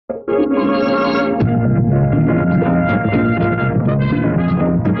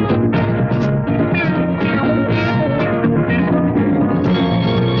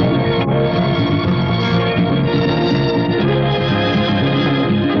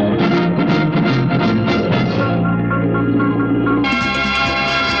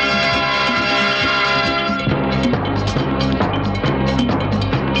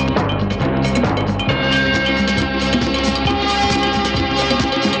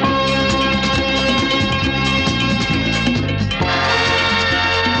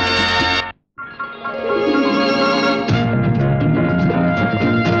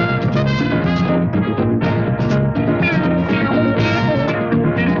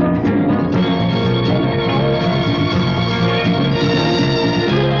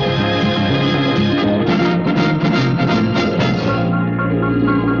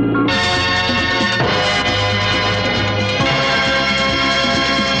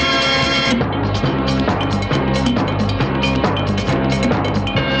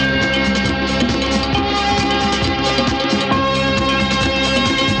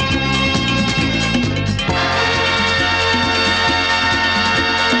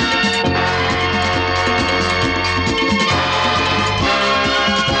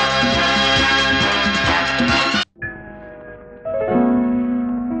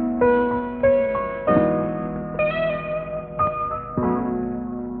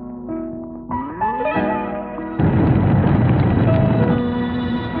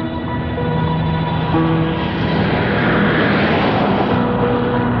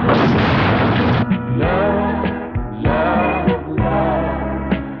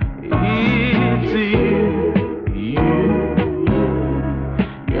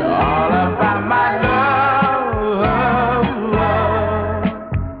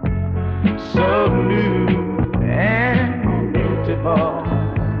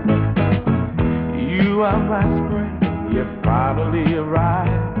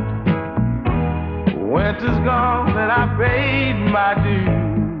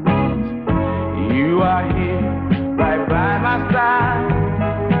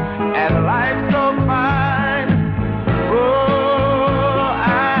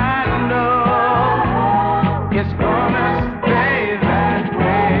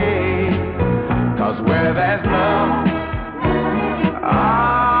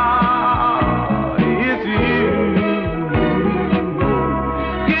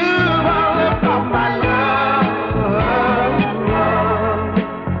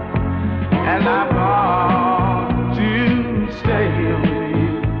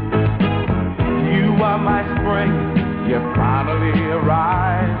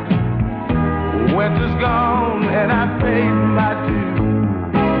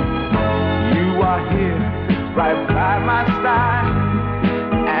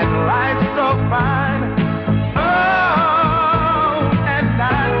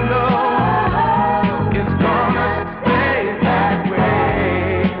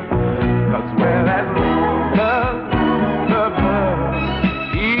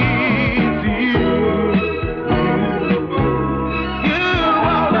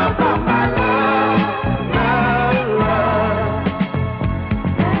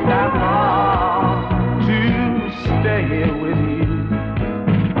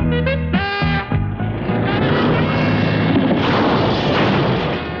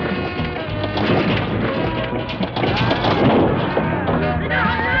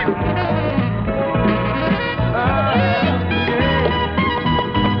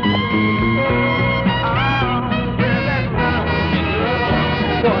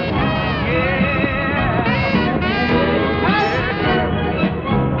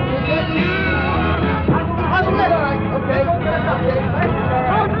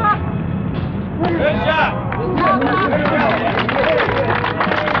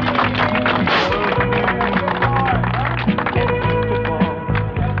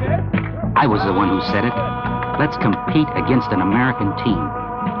I was the one who said it. Let's compete against an American team.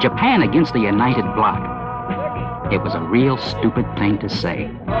 Japan against the United Bloc. It was a real stupid thing to say.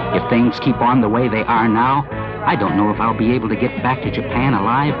 If things keep on the way they are now, I don't know if I'll be able to get back to Japan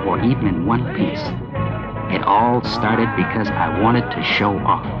alive or even in one piece. It all started because I wanted to show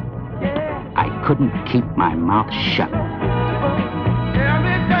off. I couldn't keep my mouth shut. Tell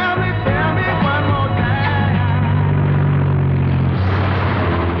me one more time.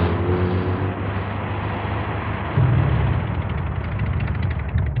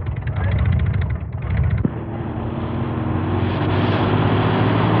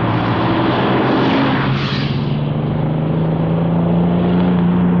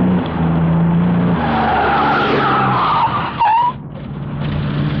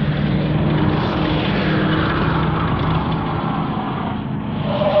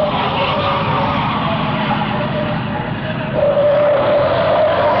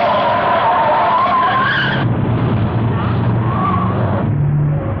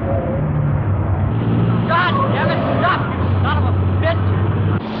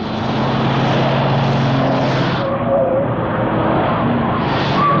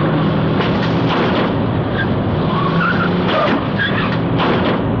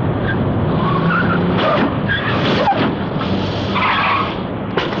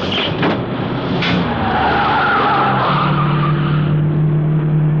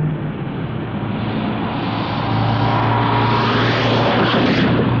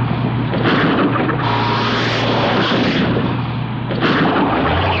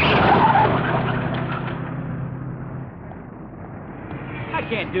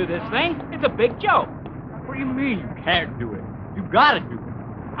 It's a big joke. What do you mean you can't do it? You gotta do it.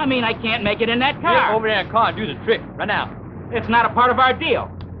 I mean, I can't make it in that Get car. over there in that car and do the trick, right now. It's not a part of our deal.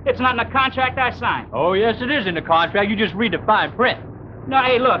 It's not in the contract I signed. Oh, yes, it is in the contract. You just read the fine print. No,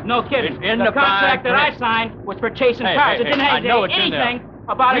 hey, look, no kidding. It's in the the contract fine that I print. signed was for chasing Hey, cars. hey, It didn't hey, I have know it's in anything there.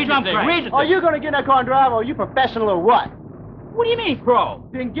 about a Read the jump thing, track. read the Are thing. you going to get in that car and drive, or are you professional or what? What do you mean, pro?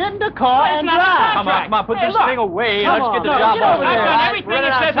 Then get in the car It's and not a drive. Come on, put Hey, this look. thing away. Come Let's on. get the No, job get over over there. there. I've done everything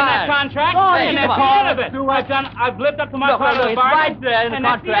it says in that contract, Oh, and yeah, that's come the on. end of it. Do what? I've lived up to my Look, part of the it's bargain, right there in the and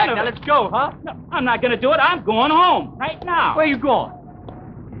that's the contract. end Now of it. let's go, huh? No, I'm not going to do it. I'm going home right now. Where you going?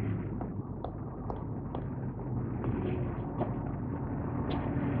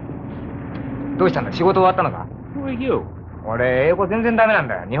どうしたんだ仕事終わったのか Who are you? 俺、英語全然ダメなん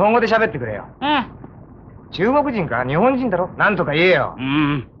だよ。日本語で喋ってくれよ。 Eh? 中国人か日本人だろなんとか言えよ。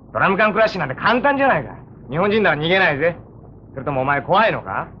ドラム缶クラッシュなんて簡単じゃないか。日本人なら逃げないぜ。それともお前怖いの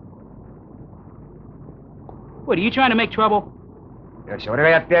か What, are you trying to make trouble? よし、俺が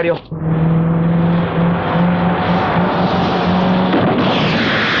やってやるよ。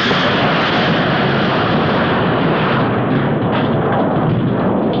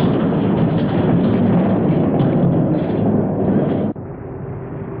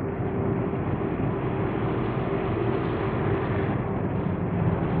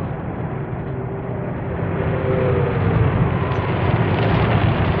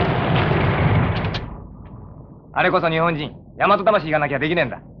あれこそ日本人。大和魂がなきゃできねえん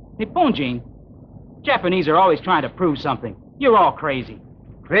だ。Nipponjin? Japanese are always trying to prove something. You're all crazy.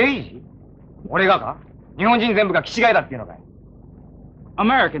 クレイジー俺がか日本人全部が気違いだっていうのかい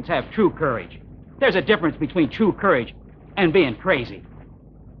Americans have true courage. There's a difference between true courage and being crazy.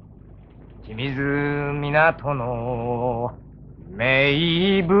 清水港の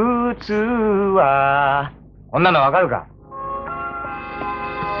名物はこんなのわかるか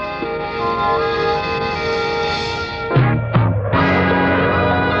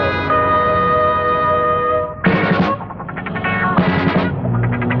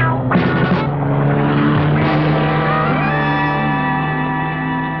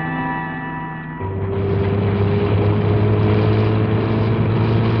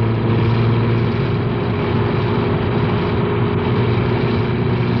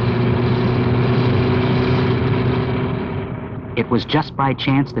It was just by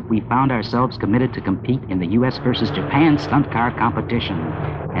chance that we found ourselves committed to compete in the U.S. versus Japan stunt car competition.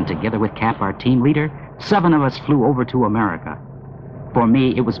 And together with Cap, our team leader, 7 of us flew over to America. For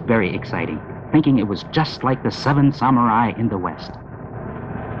me, it was very exciting, thinking it was just like the 7 samurai in the West.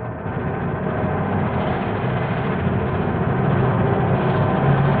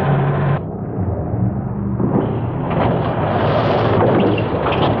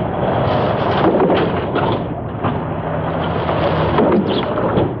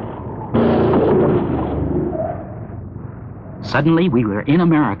 Suddenly, we were in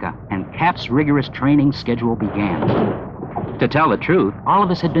America, and Cap's rigorous training schedule began. To tell the truth, all of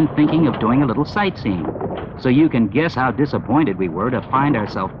us had been thinking of doing a little sightseeing. So you can guess how disappointed we were to find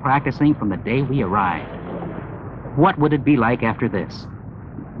ourselves practicing from the day we arrived. What would it be like after this?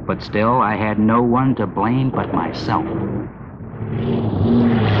 But still, I had no one to blame but myself.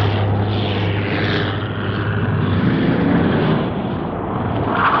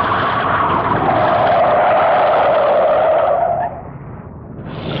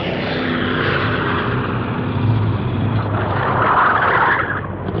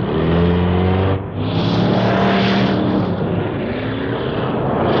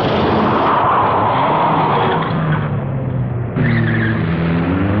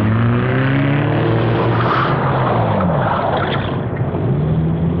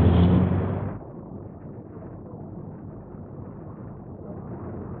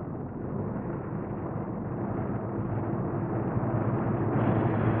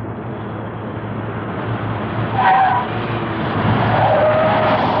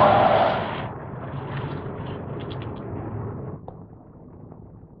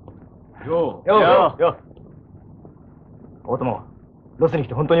よ大友、ロスに来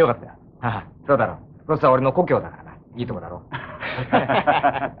て本当によかったよ。そうだろう。ロスは俺の故郷だからな。いいとこだろ。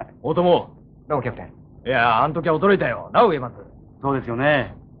大友。どうもキャプテン。いや、あの時は驚いたよ。な、上松。そうですよ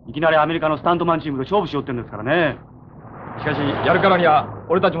ね。いきなりアメリカのスタントマンチームと勝負しようってんですからね。しかし、やるからには、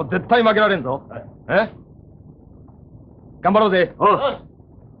俺たちも絶対負けられんぞ。え頑張ろうぜ。おう。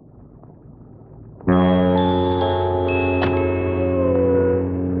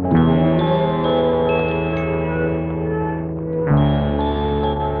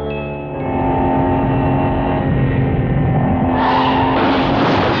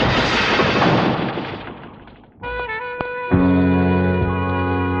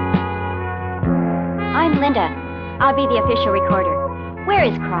the official recorder. Where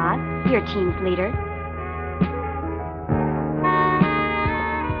is Cross, your team's leader?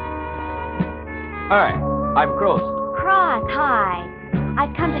 Hi, I'm Cross. Cross, hi.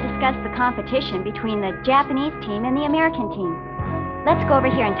 I've come to discuss the competition between the Japanese team and the American team. Let's go over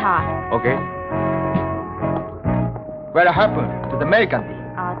here and talk. Okay. What happened to the American team?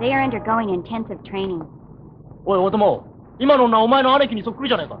 Oh, they are undergoing intensive training. おい、オトモ、今の女お前の姉貴にそっくり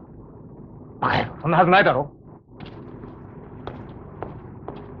じゃねえか。バカ野郎、そんなはずないだろ。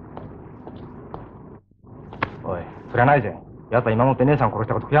おい、そりゃないぜ。奴は今もって姉さんを殺し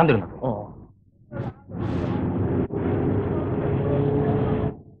たこと悔やんでるんだぞ。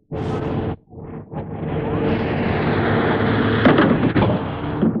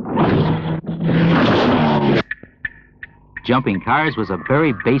Jumping cars was a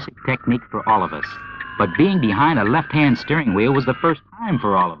very basic technique for all of us, but being behind a left-hand steering wheel was the first time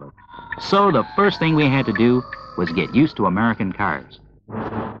for all of us. So the first thing we had to do was get used to American cars.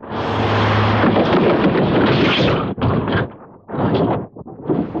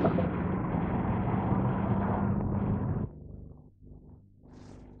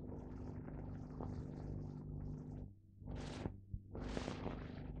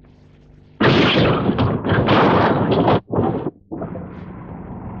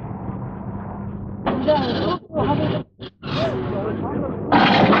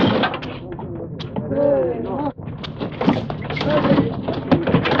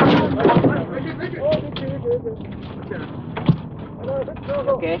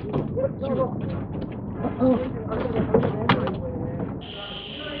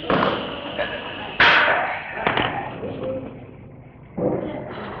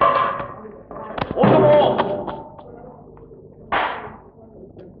 Otomo!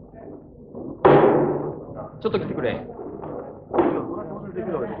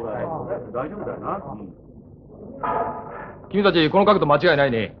 君たちこの角度間違いな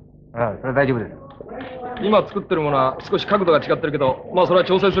いね。ああ、それは大丈夫です。今作ってるものは少し角度が違ってるけど、まあそれは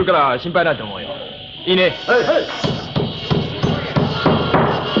調整するから心配ないと思うよ。いいね。はいはい。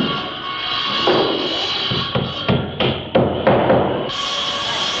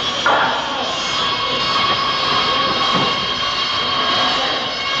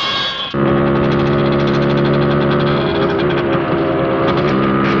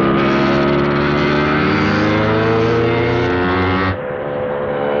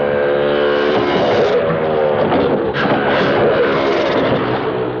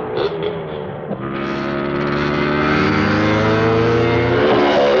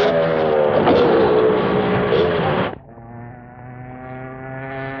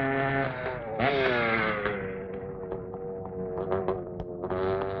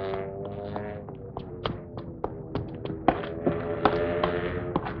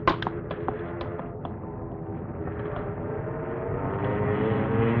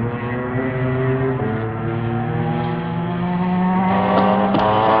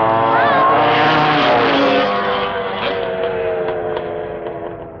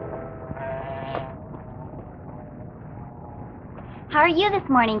How are you this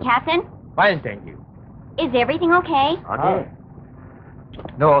morning, Captain? Fine, thank you. Is everything okay? Okay.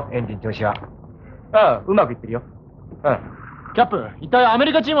 どうエンジン調子は。ああ、うまくいってるよ。うん。キャップ、一体アメ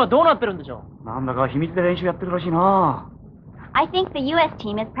リカチームはどうなってるんでしょう。なんだか秘密で練習やってるらしいな。I think the U.S.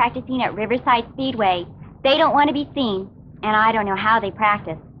 team is practicing at Riverside Speedway. They don't want to be seen, and I don't know how they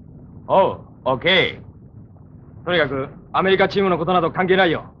practice. Oh, okay. とにかくアメリカチームのことなど関係な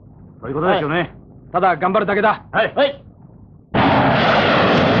いよ。そういうことですよね。はい、ただ頑張るだけだ。はい。はい。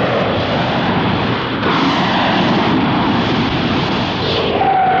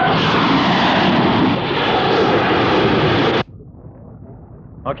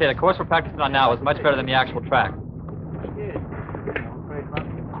Okay, the course we're practicing on now is much better than the actual track.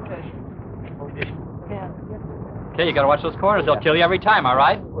 Okay, you gotta watch those corners. They'll kill you every time, all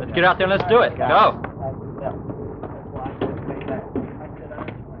right? Let's get out there and let's do it. Go.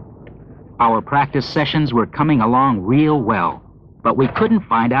 Our practice sessions were coming along real well, but we couldn't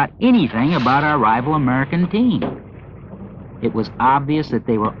find out anything about our rival American team. It was obvious that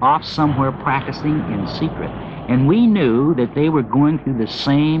they were off somewhere practicing in secret, and we knew that they were going through the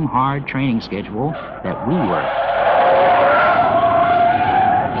same hard training schedule that we were.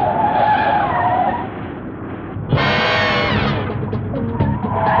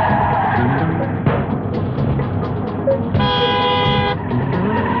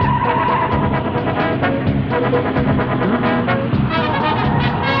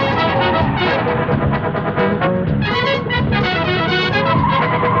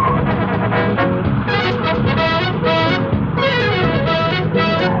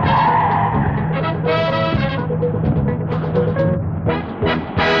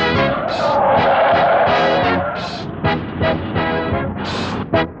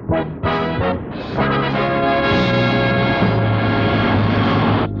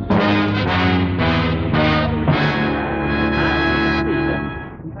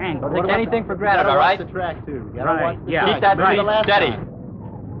 Don't take anything for granted, all right? The track too. Right, yeah. Keep that speed steady.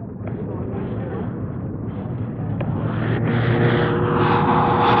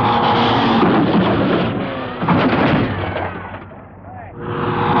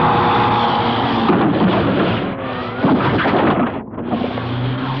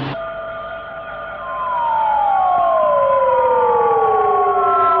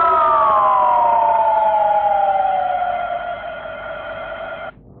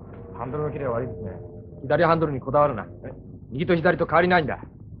左ハンドルにこだわるな。右と左と変わりないんだ。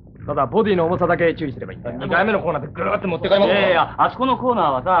ただボディの重さだけ注意すればいいんだ。2回目のコーナーでぐーって持って帰ります。あそこのコーナー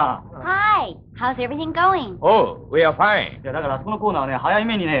はさ、Hi, how's everything going? Oh, we are fine. いやだからあそこのコーナーはね、早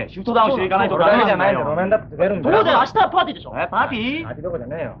めにね、シュートダウンしていかないとこれだけじゃないんだ。よ。路面だって出るんだよ。そうだよ、明日はパーティーでしょ。パーティー？パーティーどころ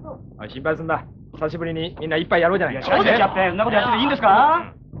じゃねえよ。おい心配すんな。久しぶりにみんな一杯やろうじゃないか。そうです、キャプテン。そんなことやってていいんです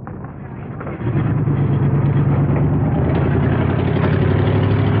か？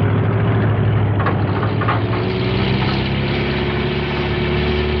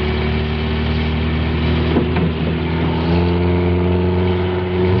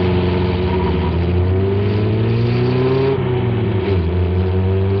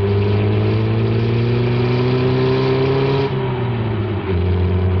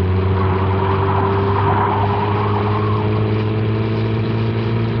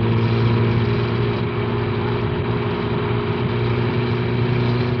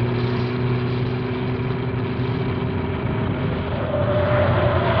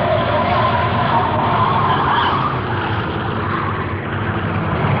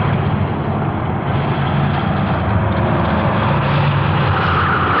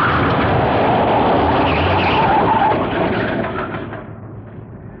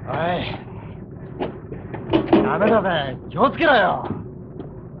ダメだぜ、気をつけろよ。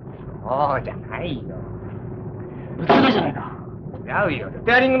そうじゃないよ。ぶつけたじゃないか。違うよ。ス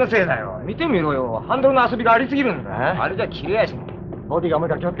テアリングのせいだよ。見てみろよ。ハンドルの遊びがありすぎるんだ。あれじゃ切れやしない。ボディが重い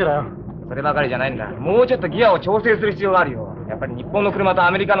から気をつけろよ。そればかりじゃないんだ。もうちょっとギアを調整する必要があるよ。やっぱり日本の車と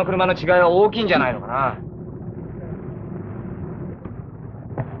アメリカの車の違いは大きいんじゃないのかな。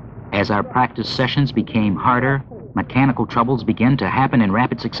As our practice sessions became harder, mechanical troubles began to happen in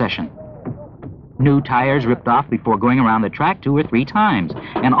rapid succession. New tires ripped off before going around the track 2 or 3 times,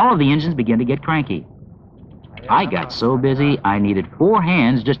 and all of the engines began to get cranky. I got so busy, I needed 4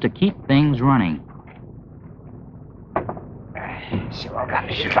 hands just to keep things running. しょうがな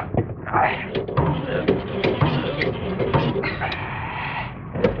いしょ。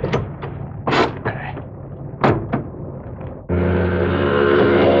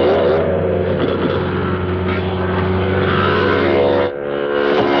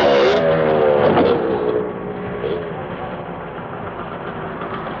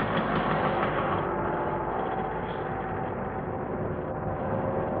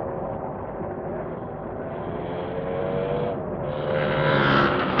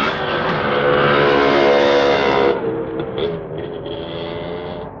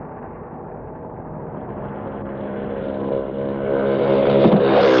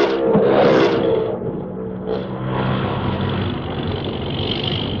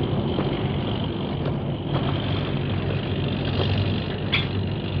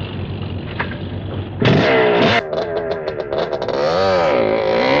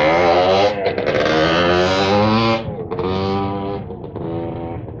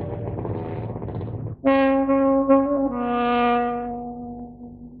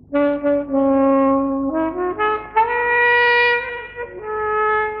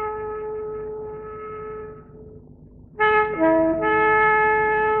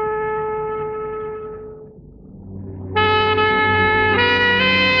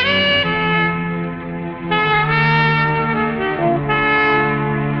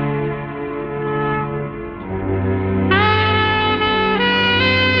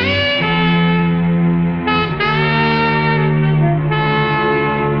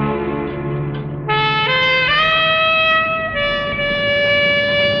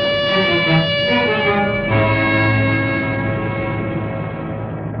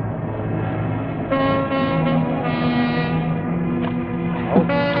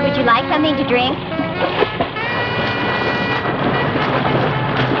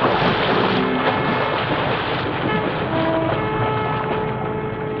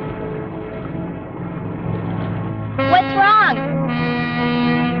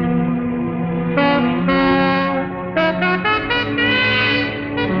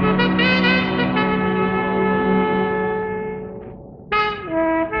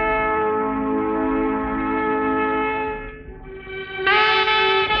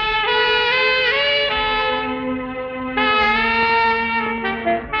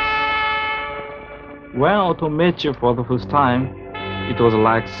When Otto met you for the first time, it was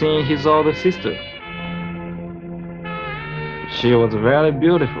like seeing his older sister. She was very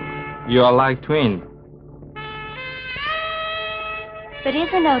beautiful. You are like twins. But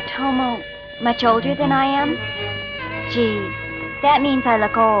isn't Otomo much older than I am? Gee, that means I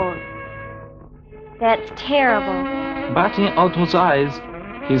look old. That's terrible. But in Otomo's eyes,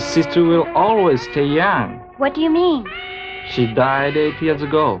 his sister will always stay young. What do you mean? She died 8 years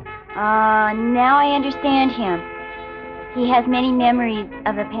ago. Now I understand him. He has many memories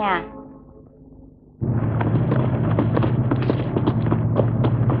of the past.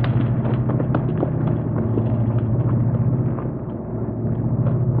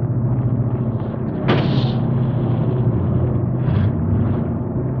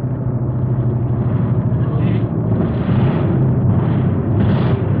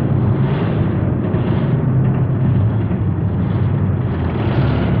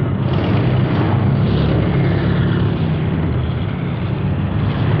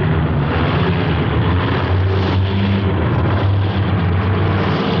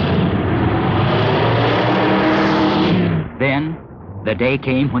 The day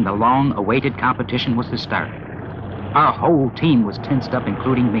came when the long-awaited competition was to start. Our whole team was tensed up,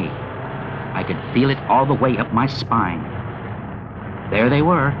 including me. I could feel it all the way up my spine. There they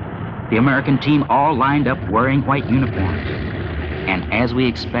were, the American team all lined up wearing white uniforms. And as we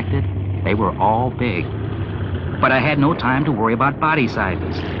expected, they were all big. But I had no time to worry about body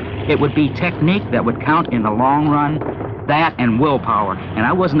sizes. It would be technique that would count in the long run, that and willpower, and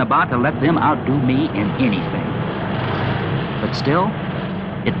I wasn't about to let them outdo me in anything. But still,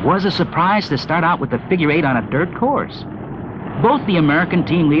 it was a surprise to start out with the figure eight on a dirt course. Both the American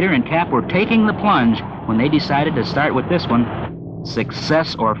team leader and Cap were taking the plunge when they decided to start with this one.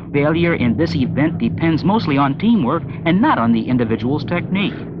 Success or failure in this event depends mostly on teamwork and not on the individual's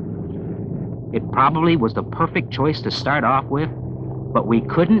technique. It probably was the perfect choice to start off with, but we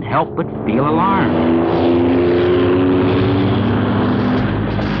couldn't help but feel alarmed.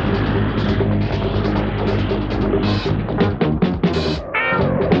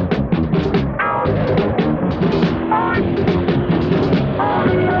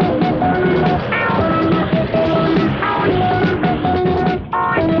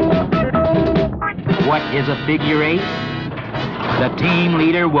 What is a figure eight? The team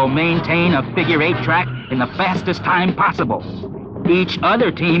leader will maintain a figure eight track in the fastest time possible. Each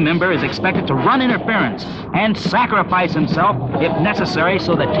other team member is expected to run interference and sacrifice himself if necessary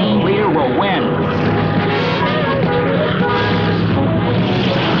so the team leader will win.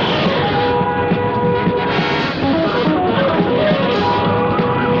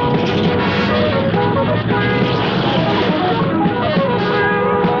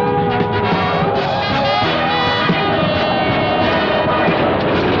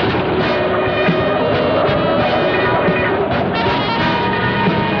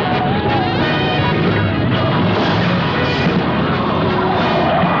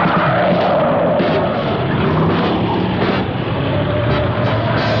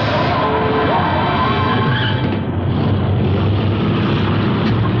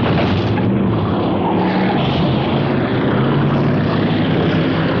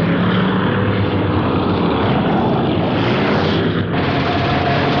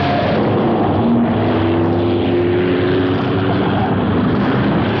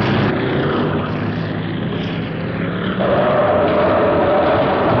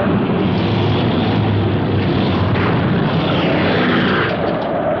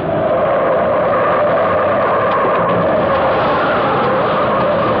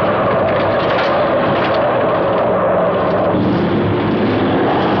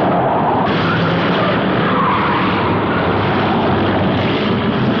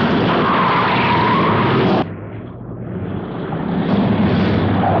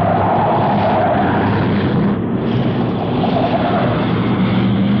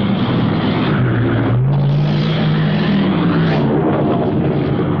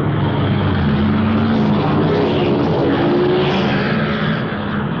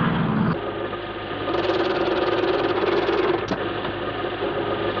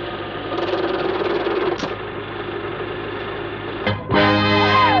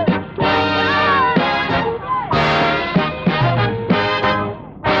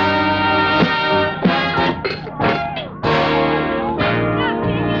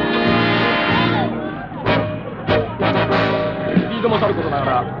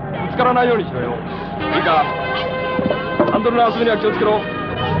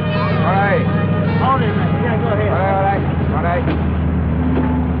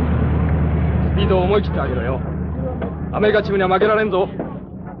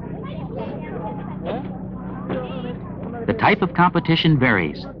 The type of competition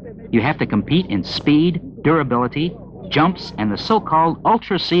varies. You have to compete in speed, durability, jumps, and the so-called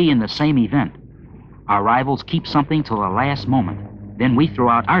Ultra C in the same event. Our rivals keep something till the last moment. Then we throw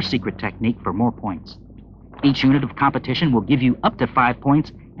out our secret technique for more points. Each unit of competition will give you up to 5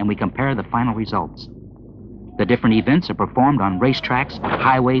 points, and we compare the final results. The different events are performed on racetracks,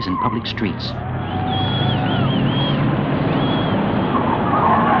 highways, and public streets.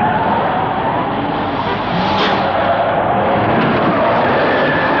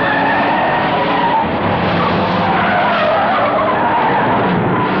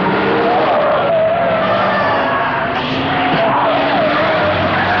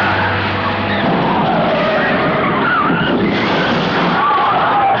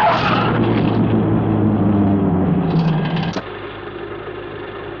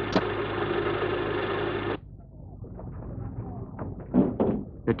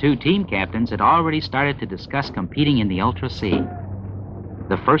 The two team captains had already started to discuss competing in the Ultra C.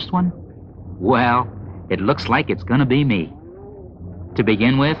 The first one? Well, it looks like it's gonna be me. To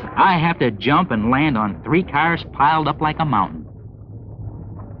begin with, I have to jump and land on 3 cars piled up like a mountain.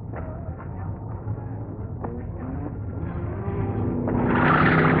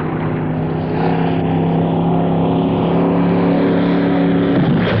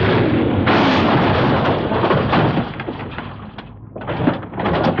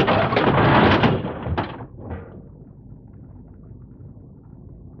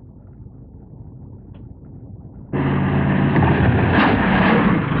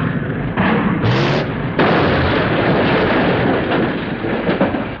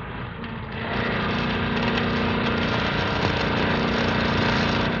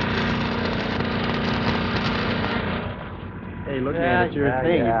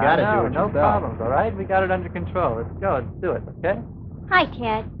 No problems, all right? We got it under control. Let's go. Let's do it, okay? Hi,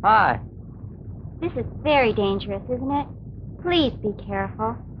 Ted. Hi. This is very dangerous, isn't it? Please be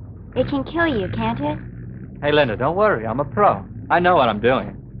careful. It can kill you, can't it? Hey, Linda, don't worry. I'm a pro. I know what I'm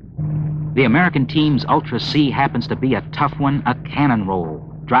doing. The American team's Ultra C happens to be a tough one, a cannon roll,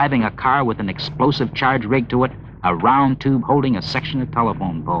 driving a car with an explosive charge rigged to it, a round tube holding a section of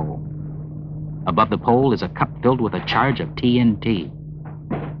telephone pole. Above the pole is a cup filled with a charge of TNT.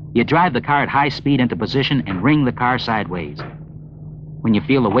 You drive the car at high speed into position and ring the car sideways. When you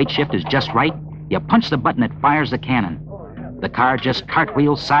feel the weight shift is just right, you punch the button that fires the cannon. The car just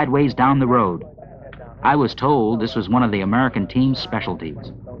cartwheels sideways down the road. I was told this was one of the American team's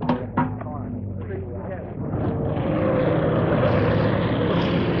specialties.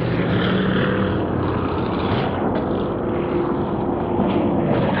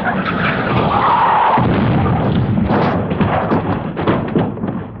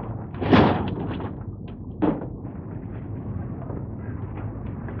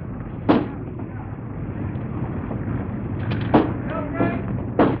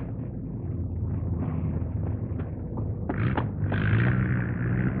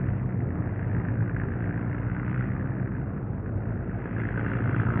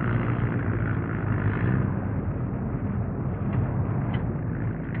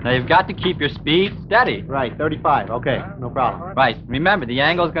 Now, you've got to keep your speed steady. Right, 35. Okay, no problem. Right. Remember, the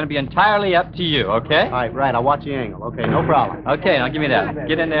angle is going to be entirely up to you, okay? All right, I'll watch the angle. Okay, no problem. Okay, now give me that.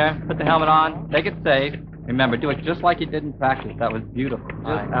 Get in there, put the helmet on, take it safe. Remember, do it just like you did in practice. That was beautiful.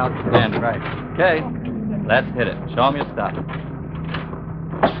 Just outstanding. Right. Okay, let's hit it. Show them your stuff.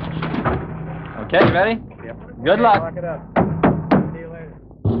 Okay, you ready? Yep. Good luck. Lock it up. See you later.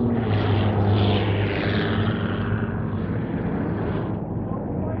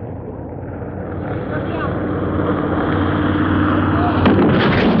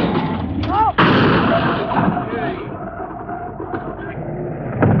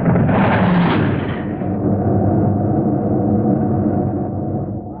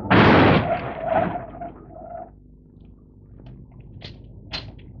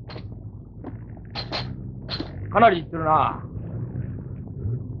 Kanari ittiru na.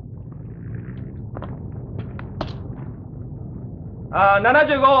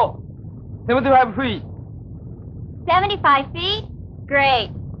 75. 75 feet. 75 feet?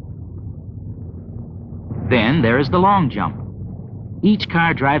 Great. Then there is the long jump. Each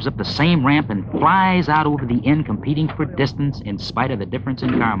car drives up the same ramp and flies out over the end, competing for distance in spite of the difference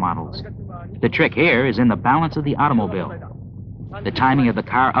in car models. The trick here is in the balance of the automobile. The timing of the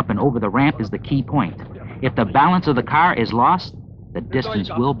car up and over the ramp is the key point. If the balance of the car is lost, the distance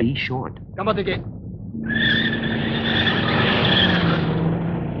will be short. 頑張っていけ。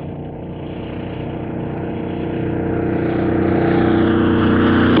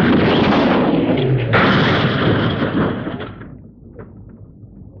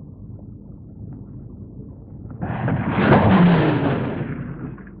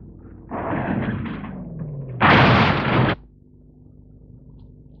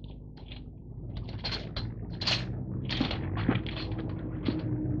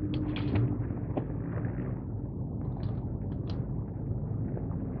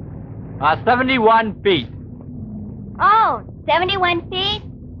71 feet. Oh, 71 feet?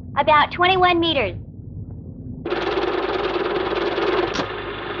 About 21 meters.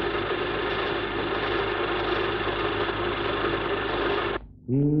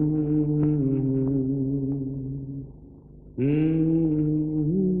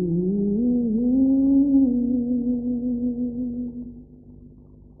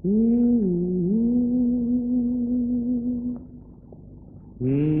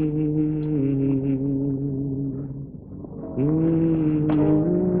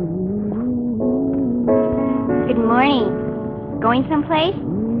 Good morning. Going someplace?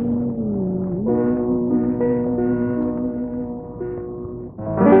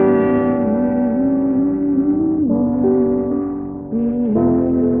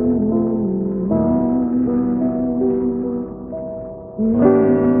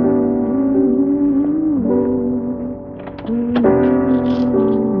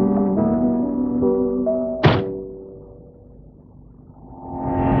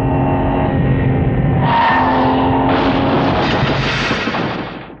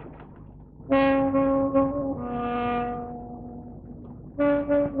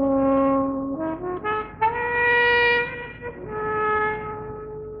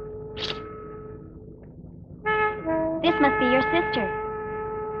 This must be your sister.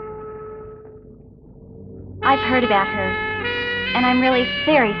 I've heard about her, and I'm really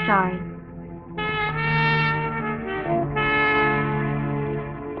very sorry.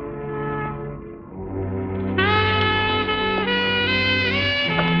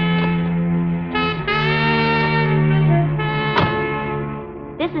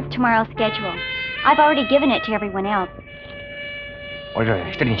 This is tomorrow's schedule. I've already given it to everyone else. 俺ら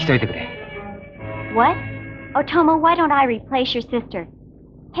一人にしといてくれ。 What? Otomo, why don't I replace your sister?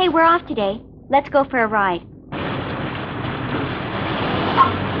 Hey, we're off today. Let's go for a ride.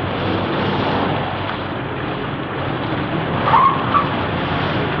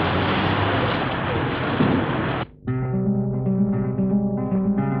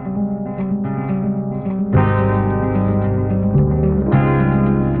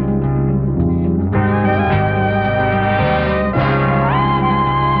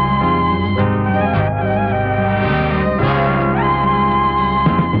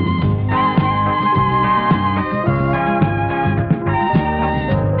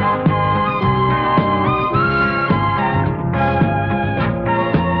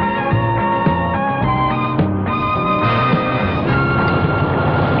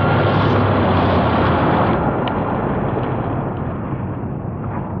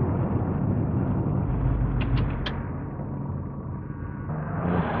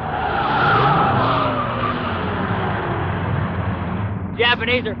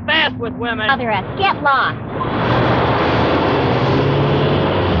 Japanese are fast with women. Mother us, get lost.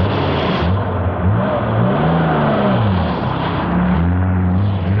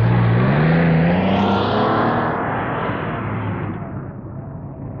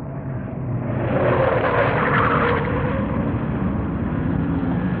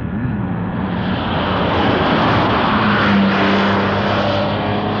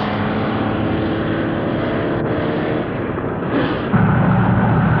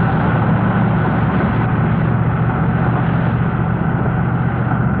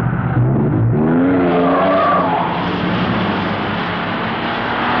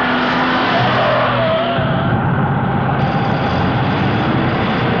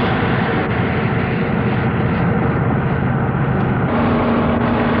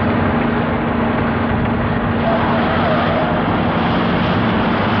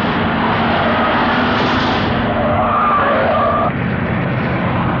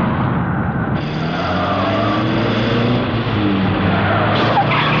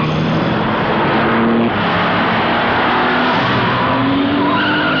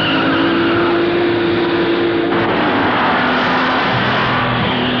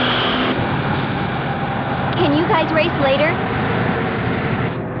 Race later?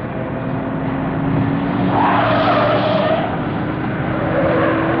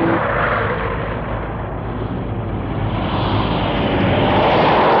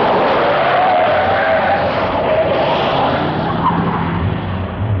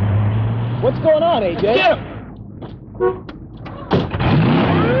 What's going on, AJ? Get him!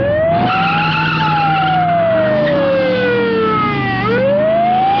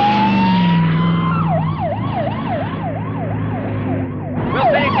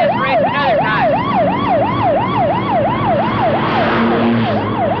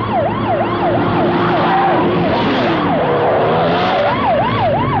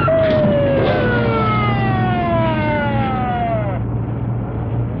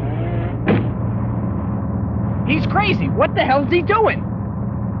 What the hell's he doing?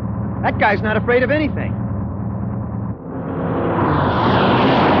 That guy's not afraid of anything.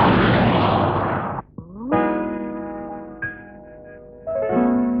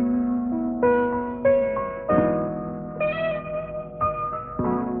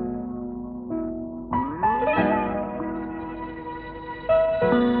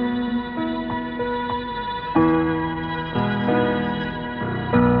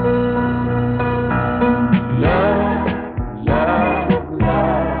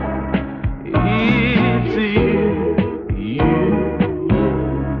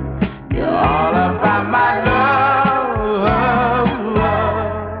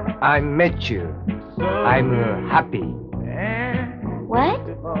 I met you. I'm happy. What?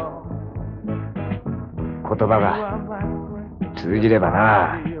 言葉が通じれば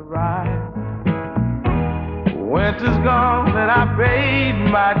な。 Winter's gone and I paid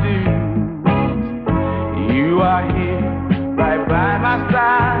my dues. You are here right by my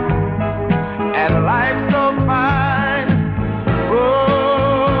side, and life's so fine.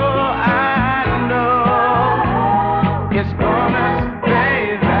 Oh, I know it's gonna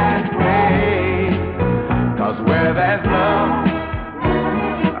stay that way, 'cause where there's love,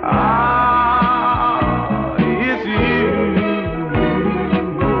 it's you.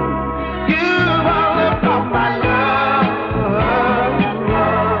 You are the top my love,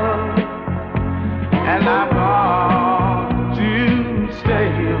 and I'm going to stay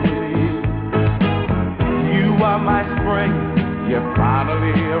with you. You are my spring, you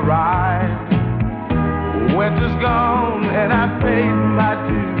finally arrived. Winter's gone and I paid my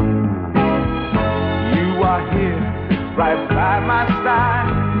dues. You are here right by my side,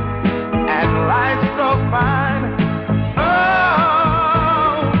 and life's so fine. Oh,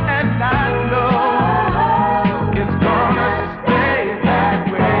 and I know it's gonna stay that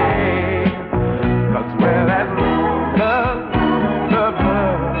way, 'cause where that love,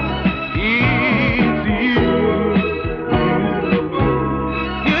 is you.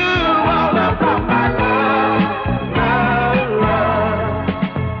 You all about my love,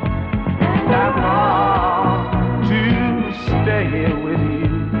 and I want to stay with you.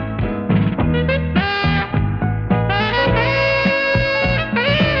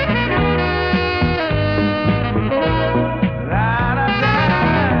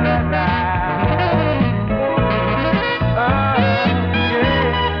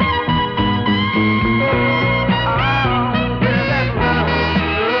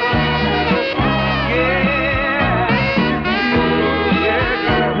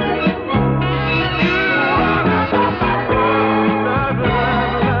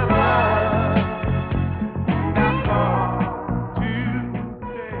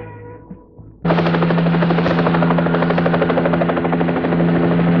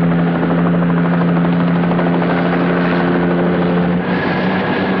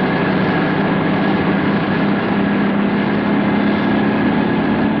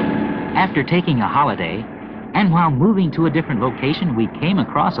 After taking a holiday, and while moving to a different location, we came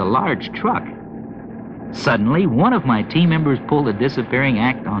across a large truck. Suddenly, one of my team members pulled a disappearing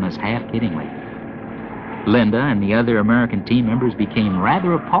act on us half-kiddingly. Linda and the other American team members became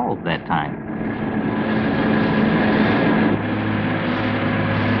rather appalled that time.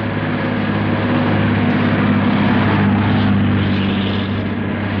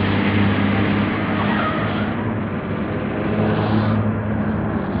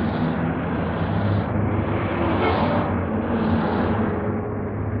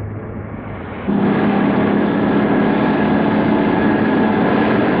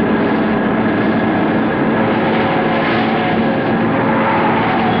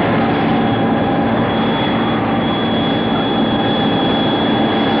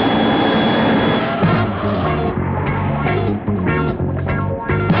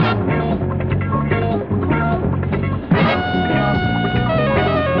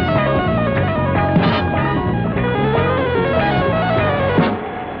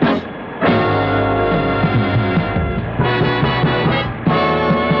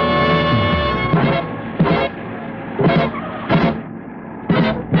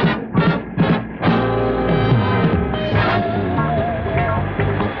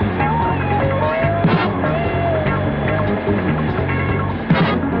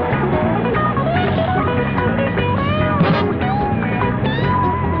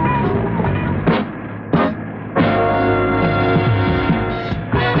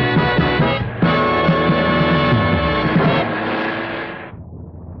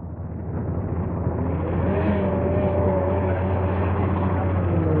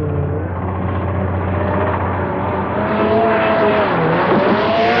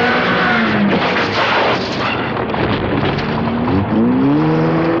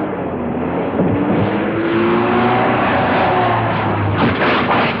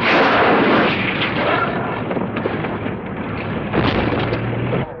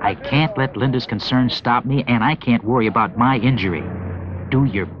 can't let Linda's concerns stop me, and I can't worry about my injury. Do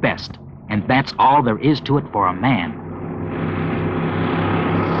your best, and that's all there is to it for a man.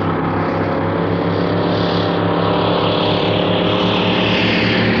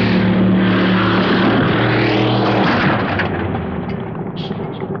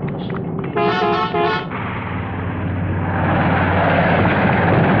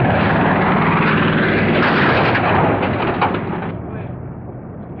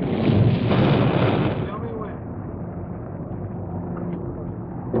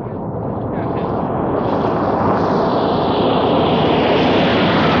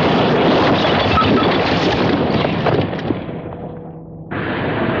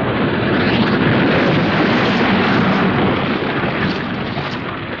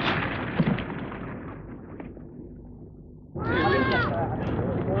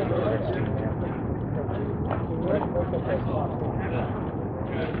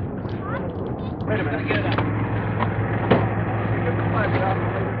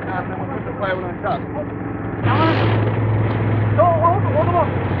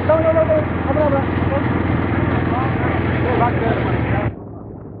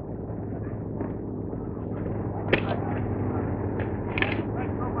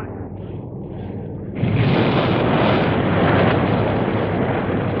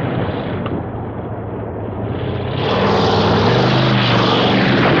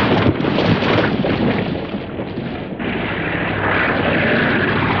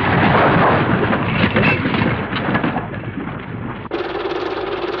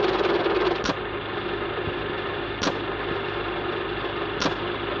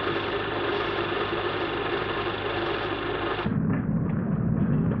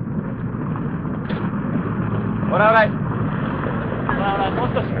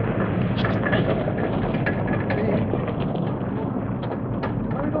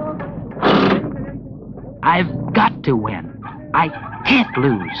 I've got to win. I can't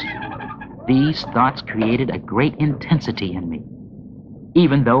lose. These thoughts created a great intensity in me.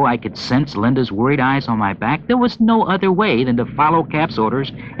 Even though I could sense Linda's worried eyes on my back, there was no other way than to follow Cap's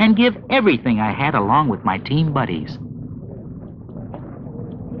orders and give everything I had along with my team buddies.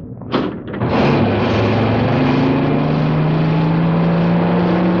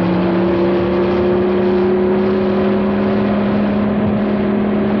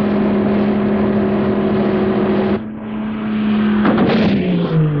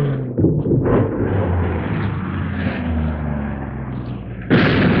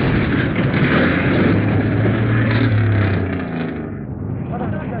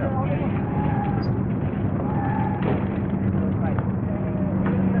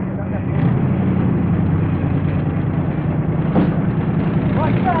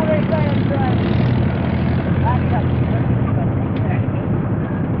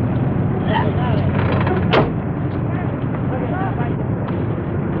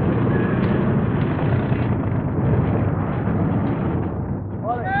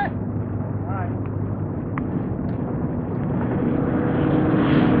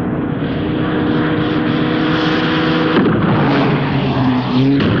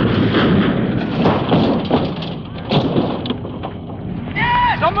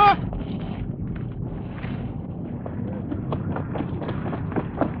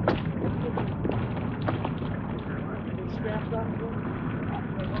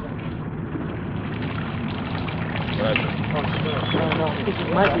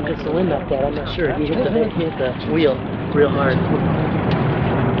 I'm not sure. He hit the wheel real hard.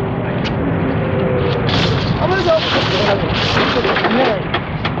 I'm gonna go.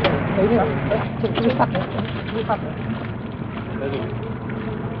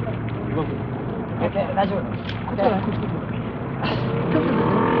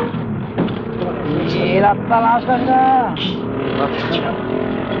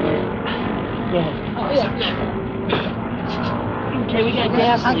 Okay, we got a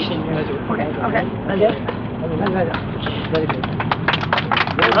gas station here. Okay. Very good.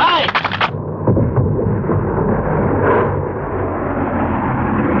 All right.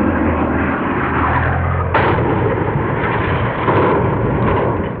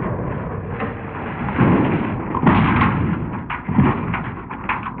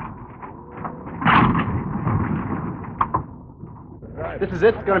 This is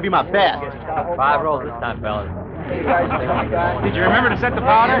it. It's going to be my best. 5 rolls this time, fellas. Did you remember to set the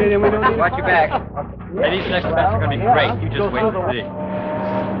powder? Watch your back. Hey, these next bets are going to be great. You just wait and see.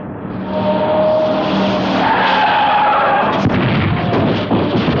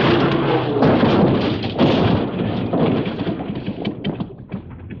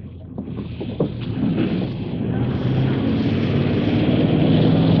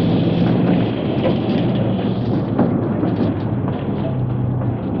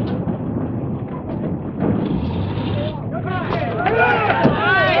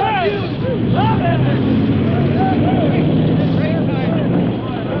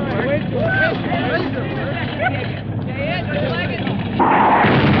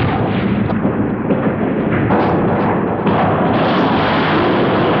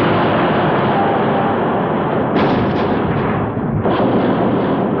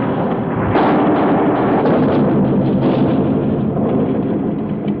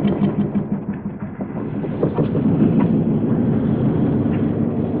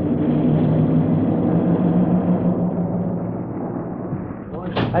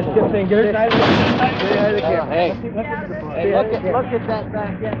 I just kept saying, get it. Hey, look at that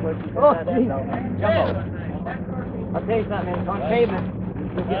back end. Jumbo. I'll tell you something, it's on pavement.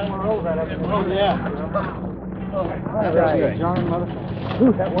 You'll get more over it. Oh, yeah.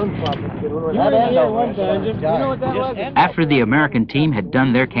 That one flop was good. After the American team had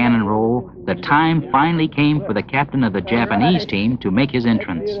done their cannon roll, the time finally came for the captain of the Japanese team to make his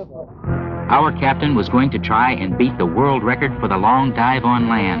entrance. Our captain was going to try and beat the world record for the long dive on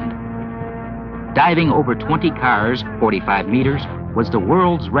land. Diving over 20 cars, 45 meters, was the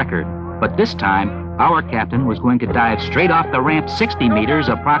world's record, but this time, our captain was going to dive straight off the ramp 60 meters,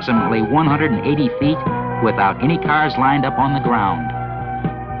 approximately 180 feet, without any cars lined up on the ground.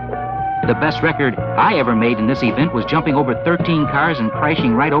 The best record I ever made in this event was jumping over 13 cars and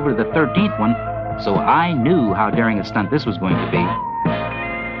crashing right over the 13th one, so I knew how daring a stunt this was going to be.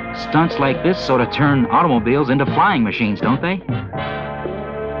 Stunts like this sort of turn automobiles into flying machines, don't they?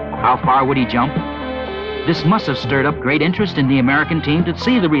 How far would he jump? This must have stirred up great interest in the American team to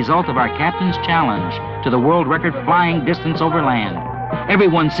see the result of our captain's challenge to the world record flying distance over land.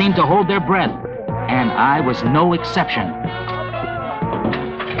 Everyone seemed to hold their breath, and I was no exception.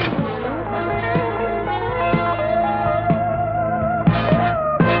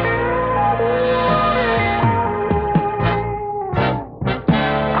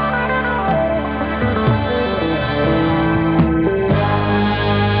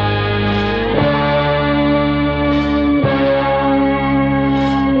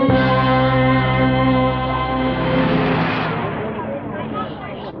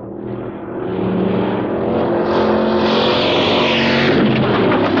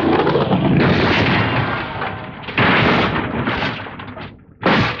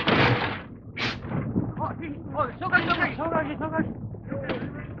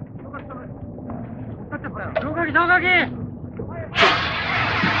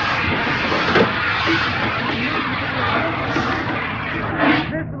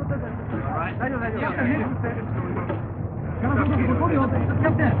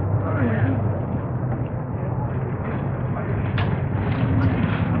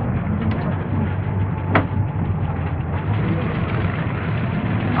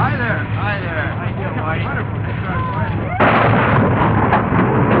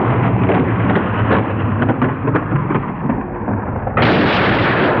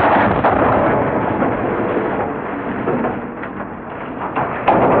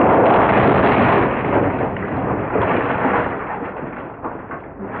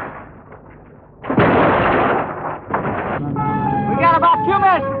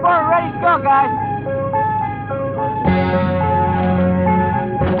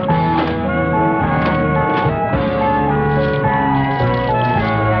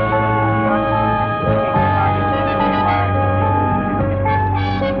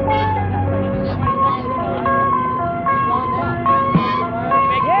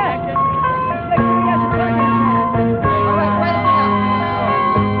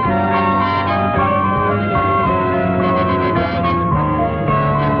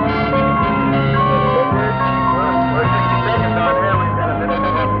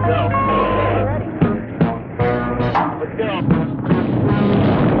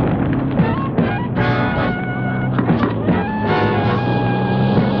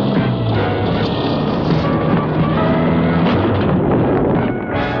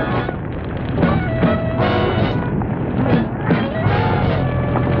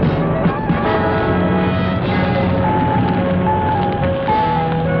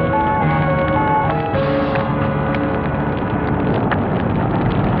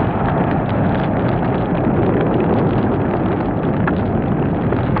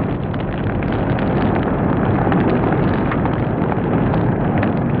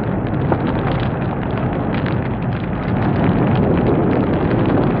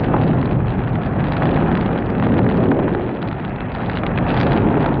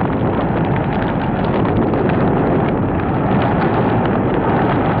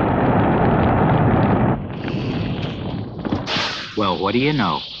 Well, what do you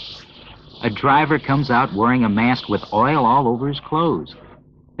know? A driver comes out wearing a mask with oil all over his clothes.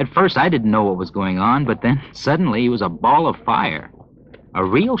 At first, I didn't know what was going on, but then suddenly he was a ball of fire. A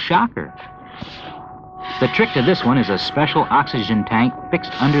real shocker. The trick to this one is a special oxygen tank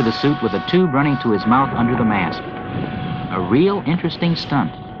fixed under the suit with a tube running to his mouth under the mask. A real interesting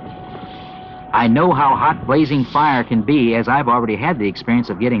stunt. I know how hot blazing fire can be, as I've already had the experience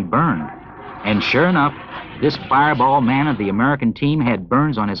of getting burned. And sure enough, this fireball man of the American team had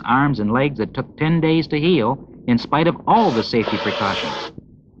burns on his arms and legs that took 10 days to heal, in spite of all the safety precautions.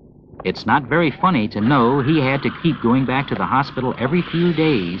 It's not very funny to know he had to keep going back to the hospital every few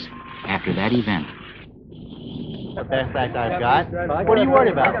days after that event. The best act I've got. What are you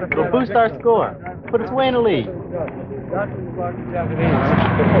worried about? It'll boost our score. Put us way in the lead. We're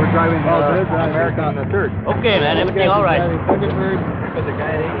driving America on the third. Okay, man, everything all right.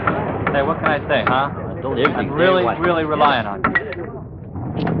 Hey, what can I say, huh? I'm really relying on you.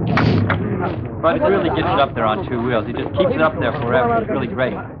 But it really gets it up there on two wheels. He just keeps it up there forever. It's really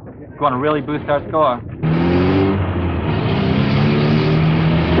great. It's going to really boost our score.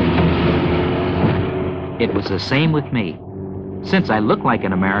 It was the same with me. Since I look like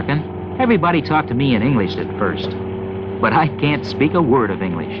an American, everybody talked to me in English at first. But I can't speak a word of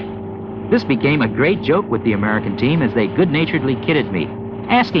English. This became a great joke with the American team as they good-naturedly kidded me,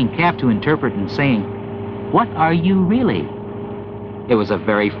 asking Cap to interpret and saying, "What are you really?" It was a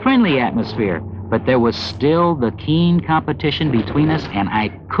very friendly atmosphere, but there was still the keen competition between us, and I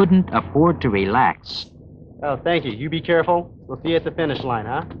couldn't afford to relax. Oh, thank you. You be careful. We'll see you at the finish line,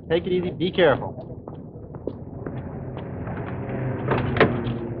 huh? Take it easy. Be careful.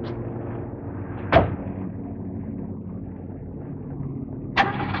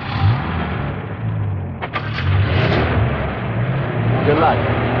 Good luck.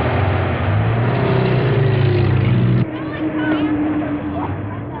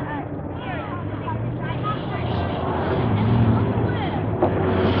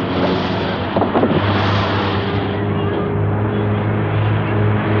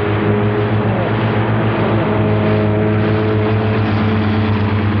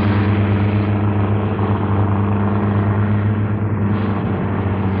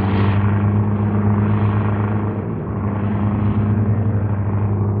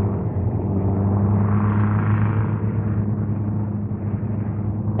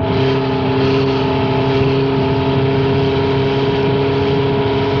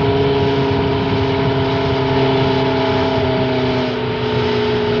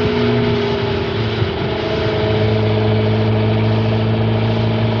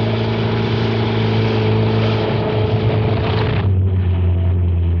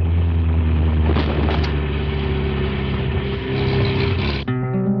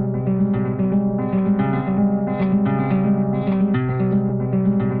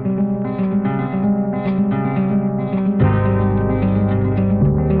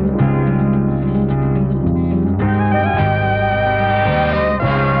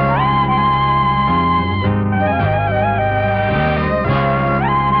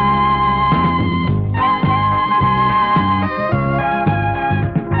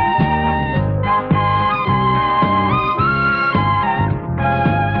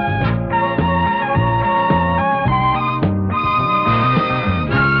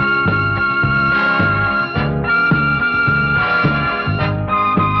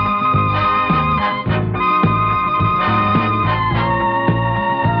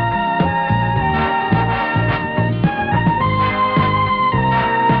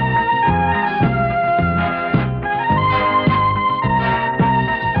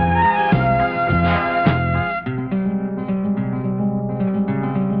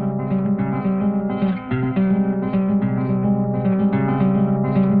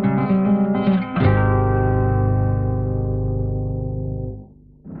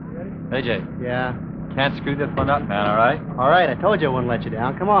 AJ. Yeah. Can't screw this one up, man, all right? All right, I told you I wouldn't let you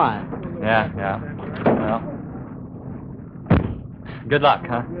down. Come on. Yeah. Well. Good luck,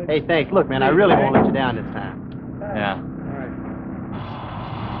 huh? Hey, thanks. Look, man, I really won't let you down this time. Yeah.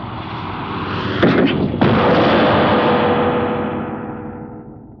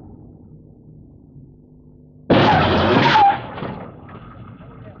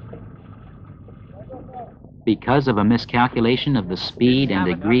 Because of a miscalculation of the speed and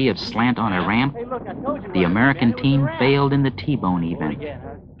degree of slant on a ramp, the American team failed in the T-bone event.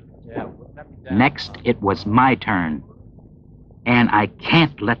 Next, it was my turn. And I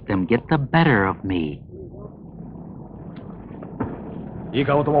can't let them get the better of me. いい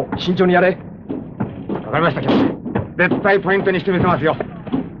か、Otomo、慎重にやれ。わかりました、キャプテン。絶対ポイントにしてみせますよ。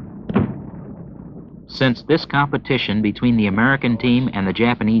Since this competition between the American team and the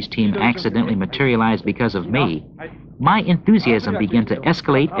Japanese team accidentally materialized because of me, my enthusiasm began to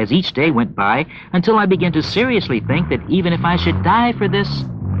escalate as each day went by until I began to seriously think that even if I should die for this,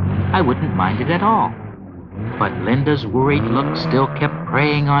 I wouldn't mind it at all. But Linda's worried look still kept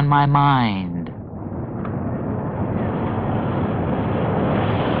preying on my mind.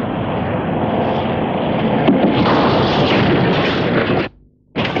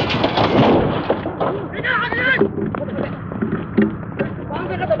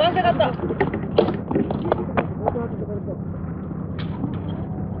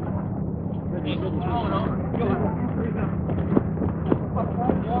 Good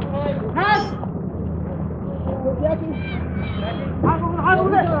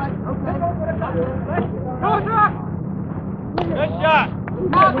shot.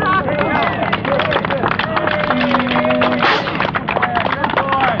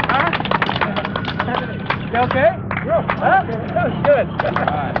 You okay? Huh? That was good. All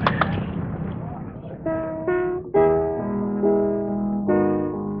right.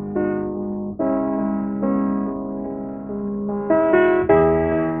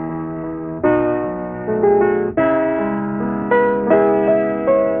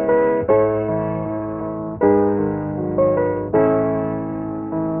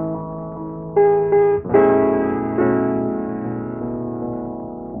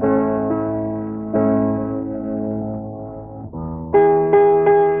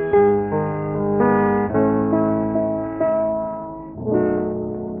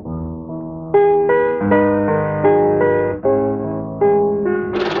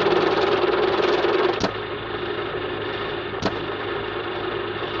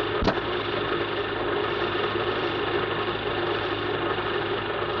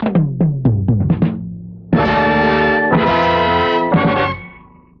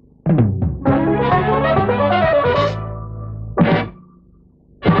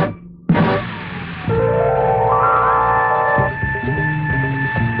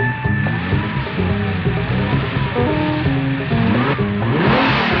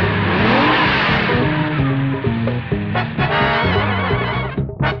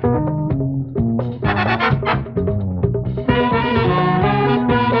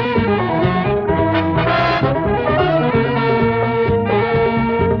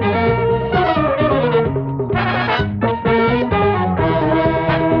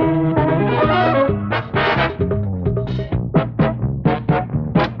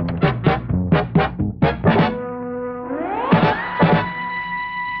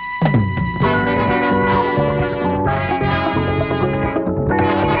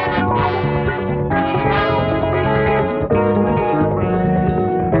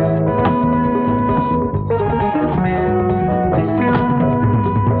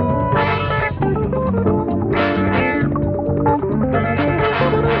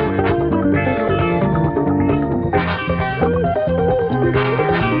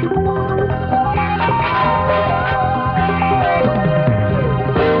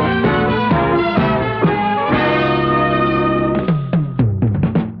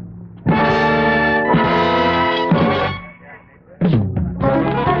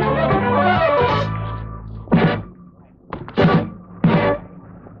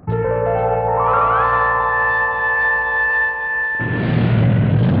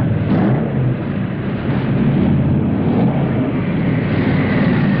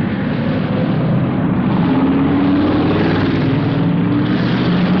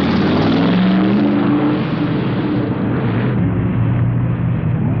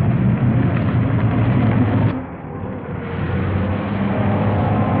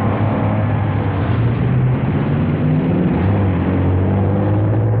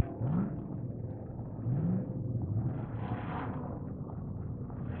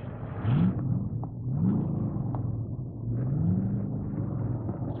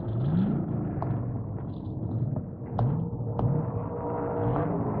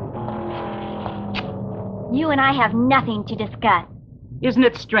 You and I have nothing to discuss. Isn't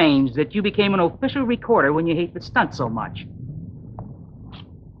it strange that you became an official recorder when you hate the stunt so much?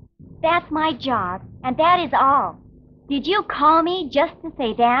 That's my job, and that is all. Did you call me just to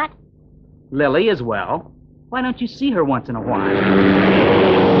say that? Lily as well. Why don't you see her once in a while?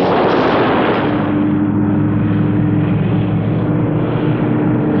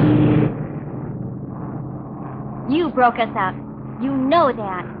 You broke us up. You know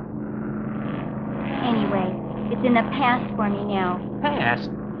that. Anyway, it's in the past for me now. Past?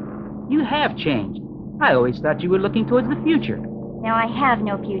 You have changed. I always thought you were looking towards the future. Now I have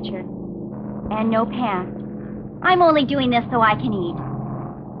no future. And no past. I'm only doing this so I can eat.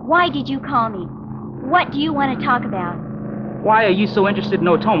 Why did you call me? What do you want to talk about? Why are you so interested in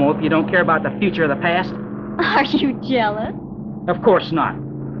Otomo if you don't care about the future or the past? Are you jealous? Of course not.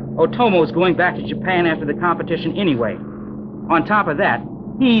 Otomo is going back to Japan after the competition anyway. On top of that,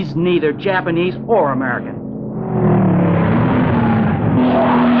 he's neither Japanese or American.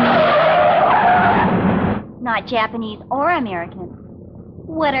 Not Japanese or American.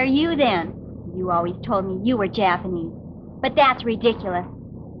 What are you then? You always told me you were Japanese. But that's ridiculous.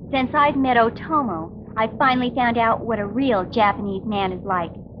 Since I've met Otomo, I've finally found out what a real Japanese man is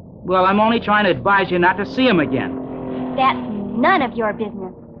like. Well, I'm only trying to advise you not to see him again. That's none of your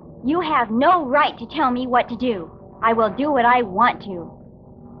business. You have no right to tell me what to do. I will do what I want to.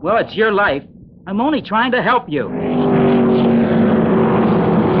 Well, it's your life. I'm only trying to help you.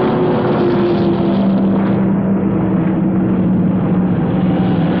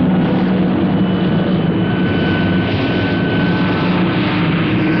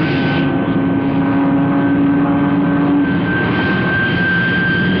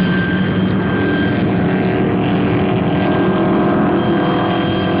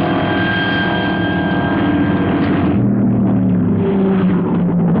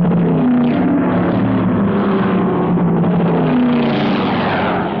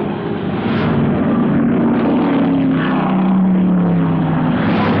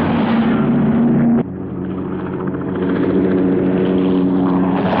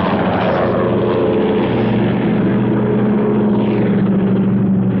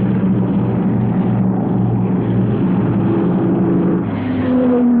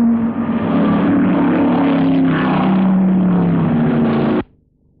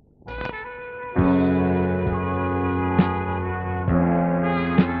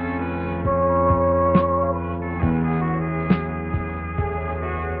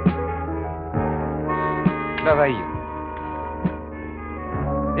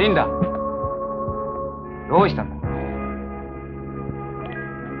リンダ、どうしたんだ?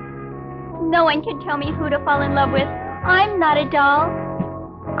 No one can tell me who to fall in love with. I'm not a doll.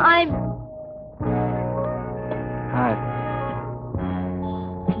 Hi.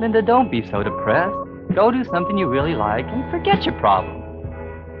 Linda, don't be so depressed. Go do something you really like and forget your problem.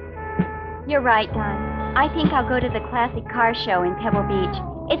 You're right, Don. I think I'll go to the classic car show in Pebble Beach.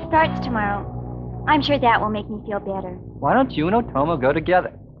 It starts tomorrow. I'm sure that will make me feel better. Why don't you and Otomo go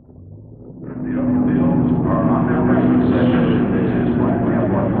together?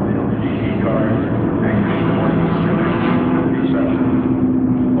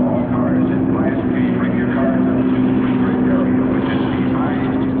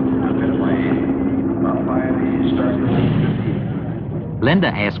 Linda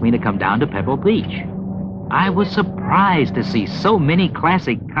asked me to come down to Pebble Beach. I was surprised to see so many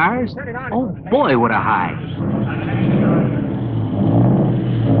classic cars. Oh boy, what a high.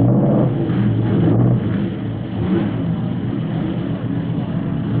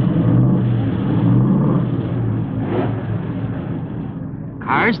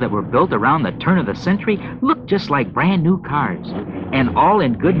 Cars that were built around the turn of the century look just like brand new cars, and all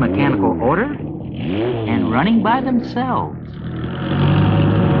in good mechanical order and running by themselves.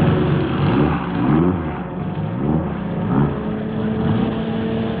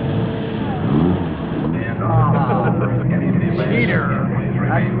 Cheater!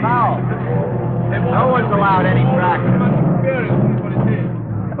 That's foul! No one's allowed any practice.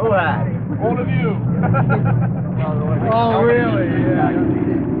 Who had? All of you. Oh, really? Yeah.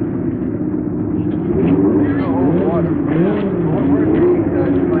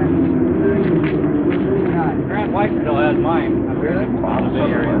 Grant White still has mine. Really?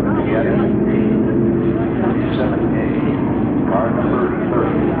 Car number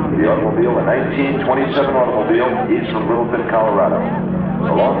 30. The automobile, a 1927 automobile, he's from Littleton, Colorado.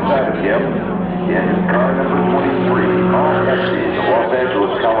 Alongside of him, in car number 23, Paul Estes of Los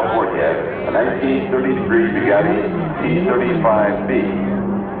Angeles, California, a 1933 Bugatti T35B.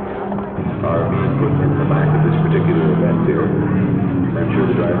 Car being put in the back of this particular event here. I'm sure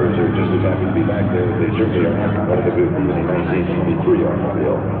the drivers are just as happy to be back there as they certainly are happy one of the good in a 1923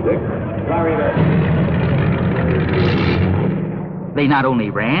 automobile. Dick? Larry there. They not only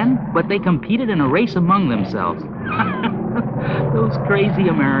ran, but they competed in a race among themselves. Those crazy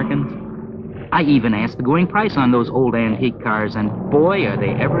Americans. I even asked the going price on those old antique cars, and boy, are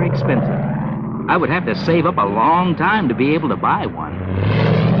they ever expensive. I would have to save up a long time to be able to buy one.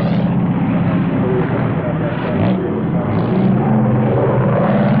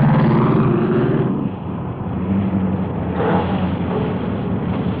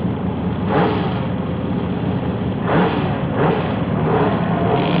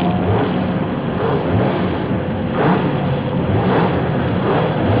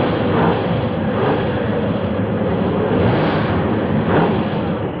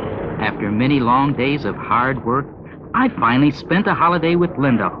 Many long days of hard work, I finally spent a holiday with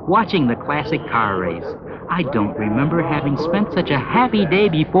Linda watching the classic car race. I don't remember having spent such a happy day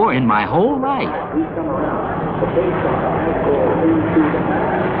before in my whole life.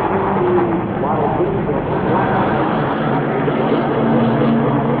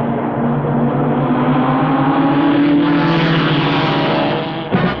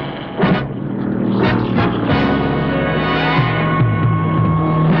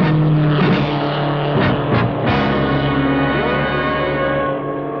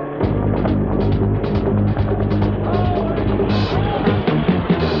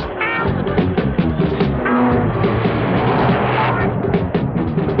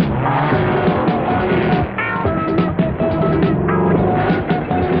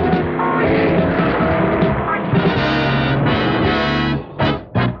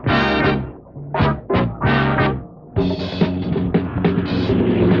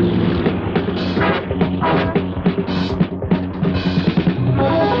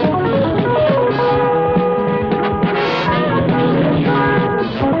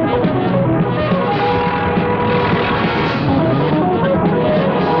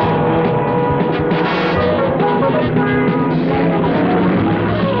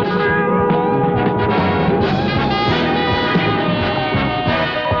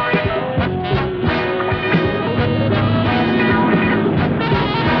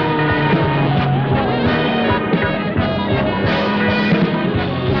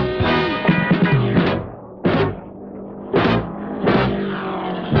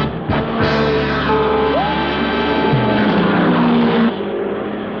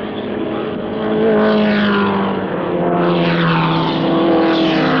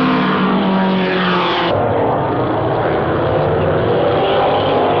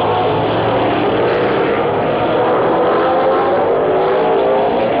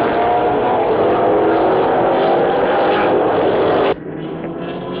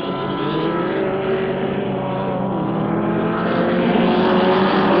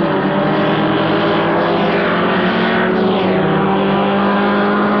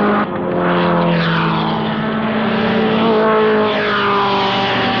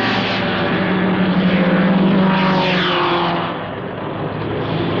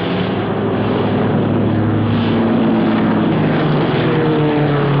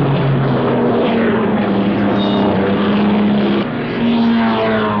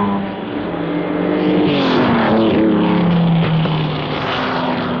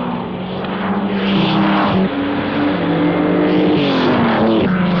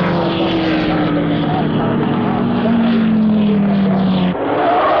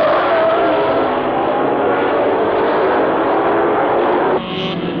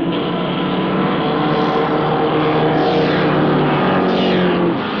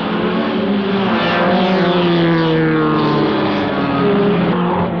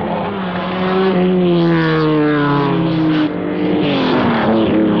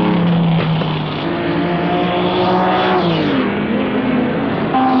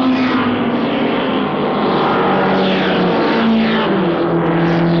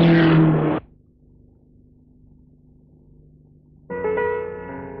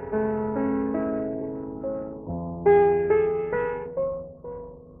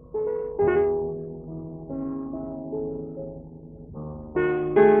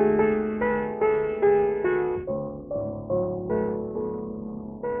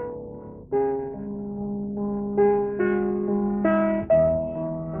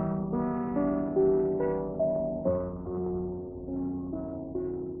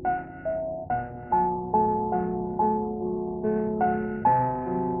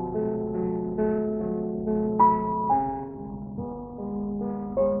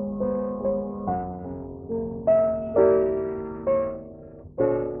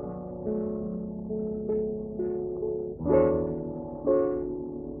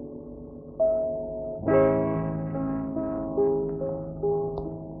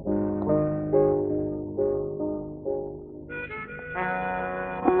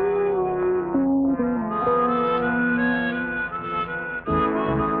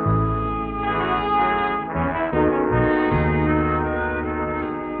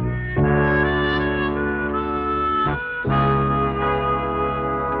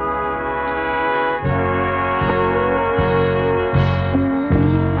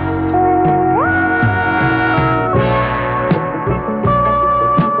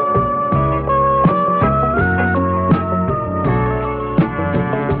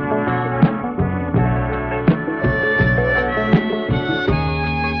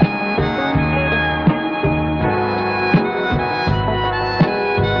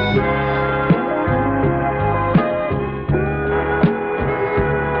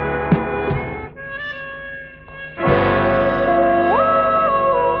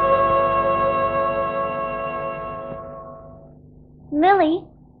 Lily,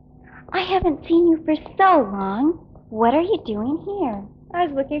 I haven't seen you for so long. What are you doing here? I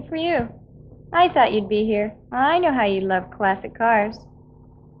was looking for you. I thought you'd be here. I know how you love classic cars.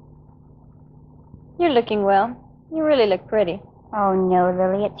 You're looking well. You really look pretty. Oh, no,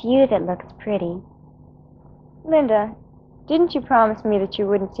 Lily, it's you that looks pretty. Linda, didn't you promise me that you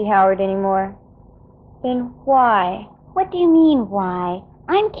wouldn't see Howard anymore? Then why? What do you mean, why?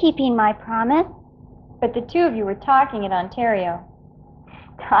 I'm keeping my promise. But the two of you were talking in Ontario.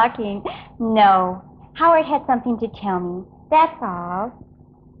 Talking? No. Howard had something to tell me. That's all.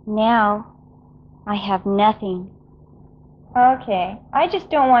 Now, I have nothing. Okay. I just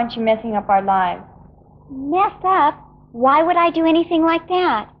don't want you messing up our lives. Mess up? Why would I do anything like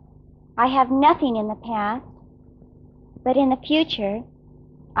that? I have nothing in the past. But in the future,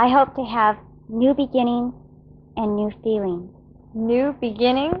 I hope to have new beginnings and new feelings. New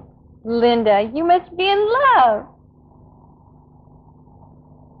beginnings? Linda, you must be in love.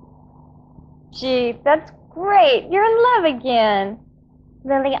 Gee, that's great. You're in love again.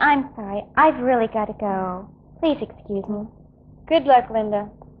 Lily, I'm sorry. I've really got to go. Please excuse me. Good luck, Linda.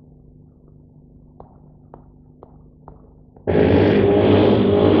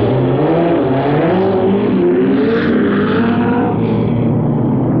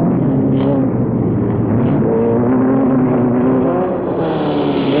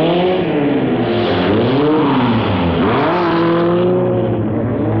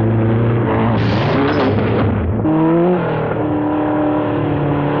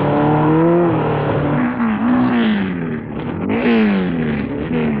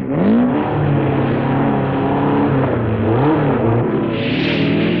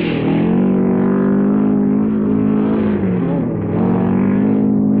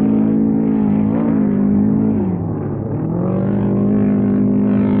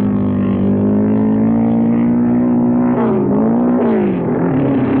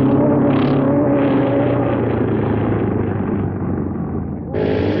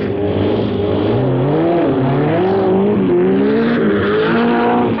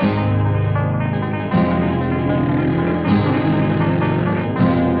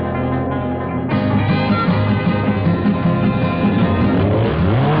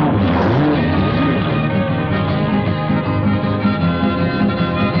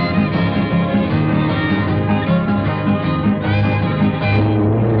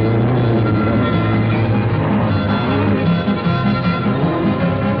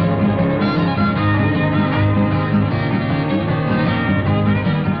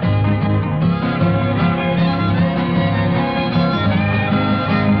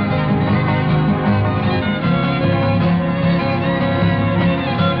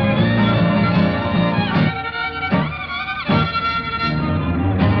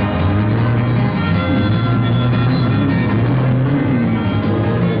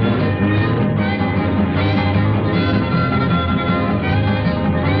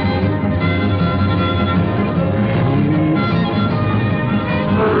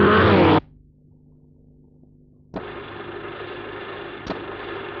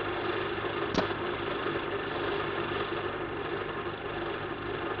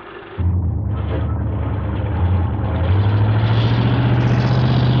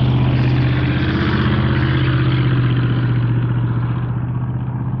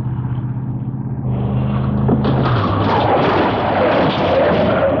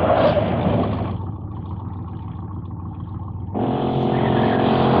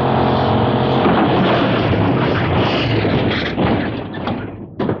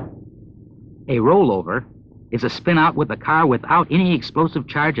 A rollover is a spin out with the car without any explosive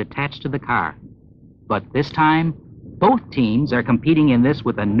charge attached to the car. But this time, both teams are competing in this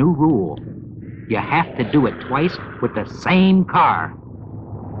with a new rule. You have to do it twice with the same car.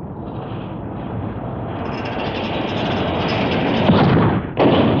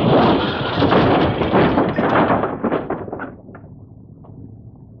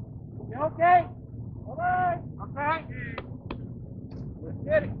 You okay? All right. Okay. Let's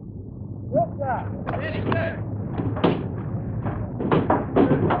get it. What's that? Get it, get it.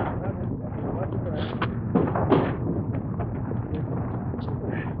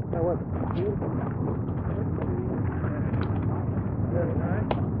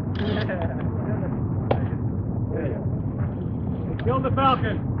 Killed the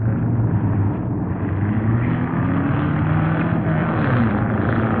Falcon.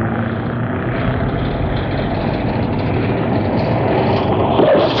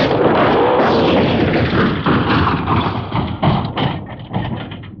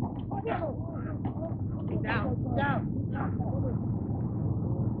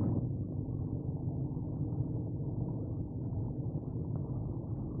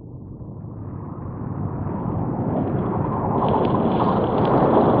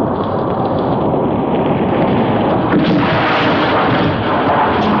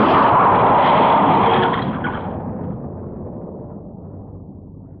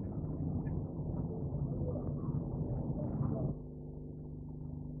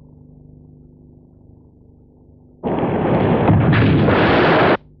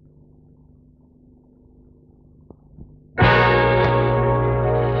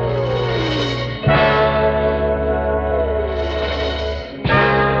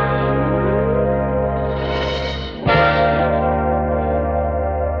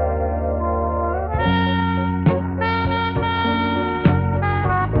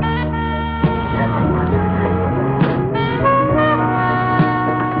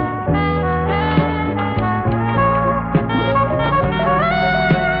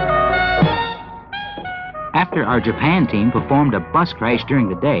 after our Japan team performed a bus crash during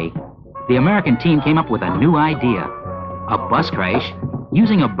the day, the American team came up with a new idea. A bus crash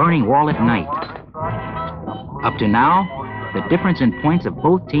using a burning wall at night. Up to now, the difference in points of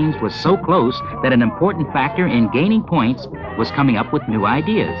both teams was so close that an important factor in gaining points was coming up with new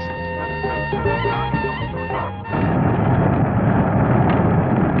ideas.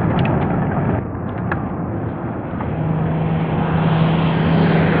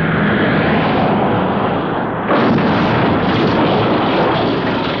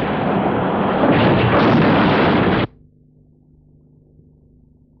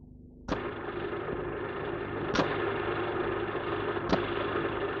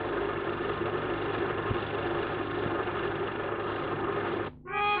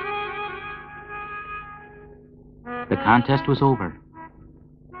 The contest was over.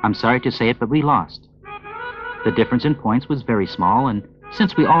 I'm sorry to say it, but we lost. The difference in points was very small, and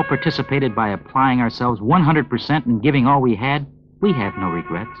since we all participated by applying ourselves 100% and giving all we have no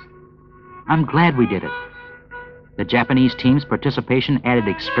regrets. I'm glad we did it. The Japanese team's participation added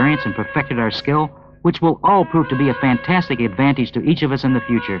experience and perfected our skill, which will all prove to be a fantastic advantage to each of us in the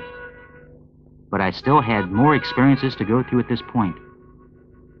future. But I still had more experiences to go through at this point.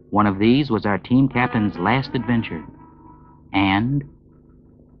 One of these was our team captain's last adventure. And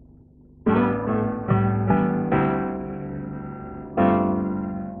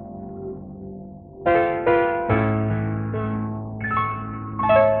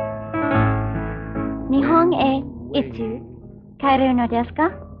Nihon e itsu kairu no desu ka?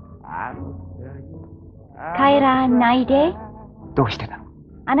 Kairanai de? どうしてだ？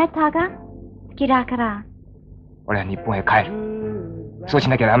 Anata ga suki da kara. 俺は日本へ帰る。そうし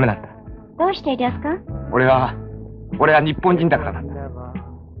なきゃダメなんだ。 どうしてですか? 俺は日本人だからなんだ。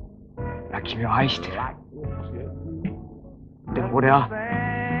君を愛してる。でも俺は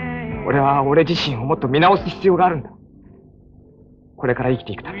俺自身をもっと見直す必要があるんだ。これから生き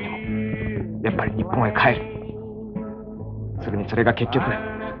ていくためにも、やっぱり日本へ帰る。それが結局、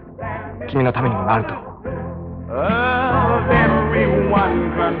君のためにもなると思う。 Of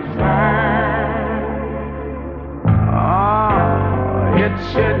everyone concerned. Oh, it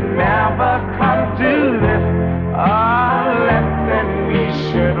should never come to this. A lesson we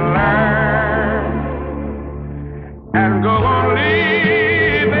should learn and go on living.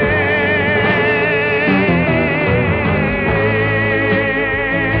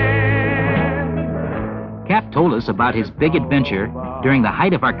 Cap told us about his big adventure during the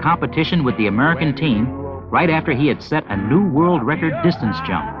height of our competition with the American team, right after he had set a new world record distance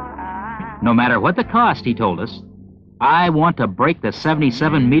jump. No matter what the cost, he told us, I want to break the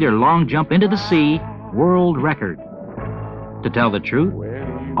 77-meter long jump into the sea world record. To tell the truth,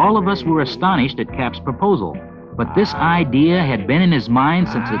 all of us were astonished at Cap's proposal, but this idea had been in his mind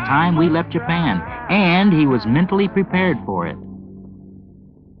since the time we left Japan, and he was mentally prepared for it.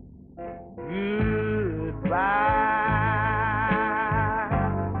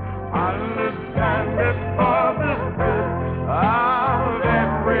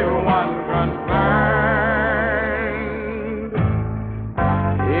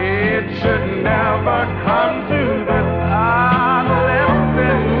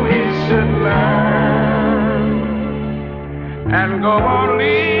 And go on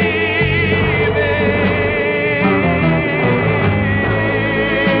living.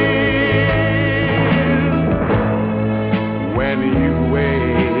 When you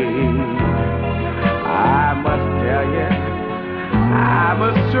wait, I must tell you, I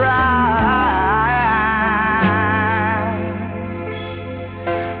must try.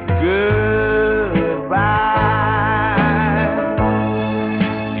 Goodbye.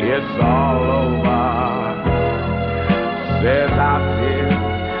 It's all over. Says I feel,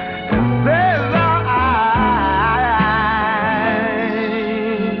 and says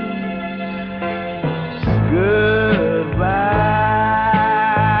Goodbye.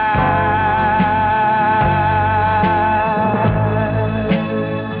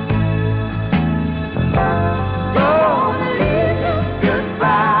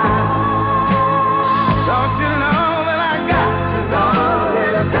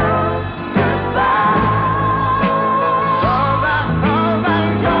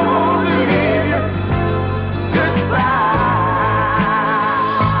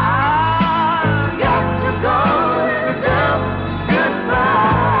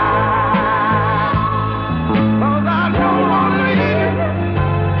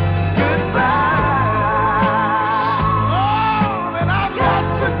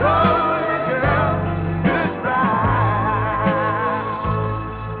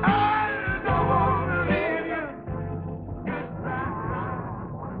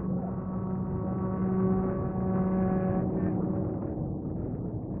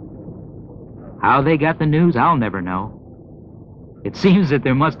 How they got the news, I'll never know. It seems that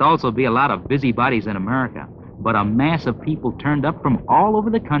there must also be a lot of busybodies in America, but a mass of people turned up from all over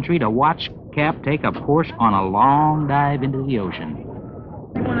the country to watch Cap take a Porsche on a long dive into the ocean.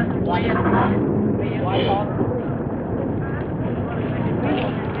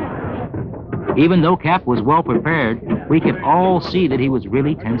 Even though Cap was well prepared, we could all see that he was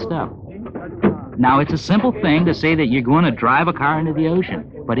really tensed up. Now, it's a simple thing to say that you're going to drive a car into the ocean,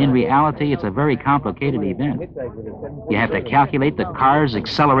 but in reality, it's a very complicated event. You have to calculate the car's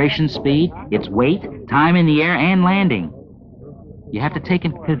acceleration speed, its weight, time in the air, and landing. You have to take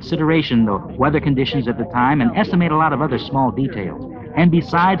into consideration the weather conditions at the time and estimate a lot of other small details. And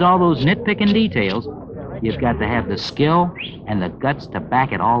besides all those nitpicking details, you've got to have the skill and the guts to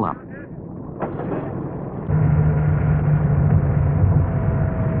back it all up.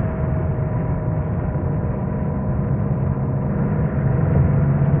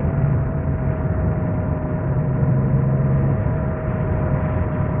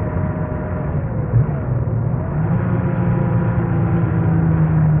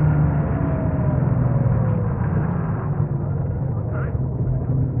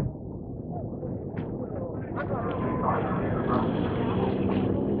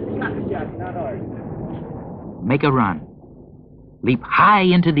 Make a run. Leap high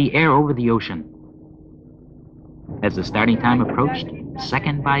into the air over the ocean. As the starting time approached,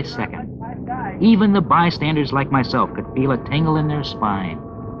 second by second, even the bystanders like myself could feel a tingle in their spine.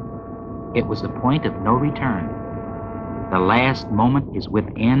 It was the point of no return. The last moment is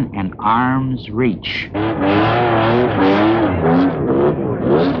within an arm's reach.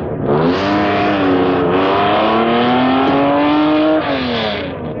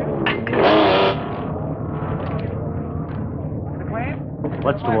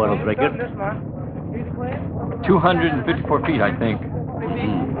 What's the oil breaker? 254 feet, I think.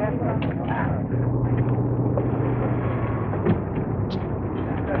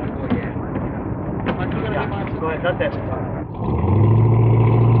 Go ahead, cut that.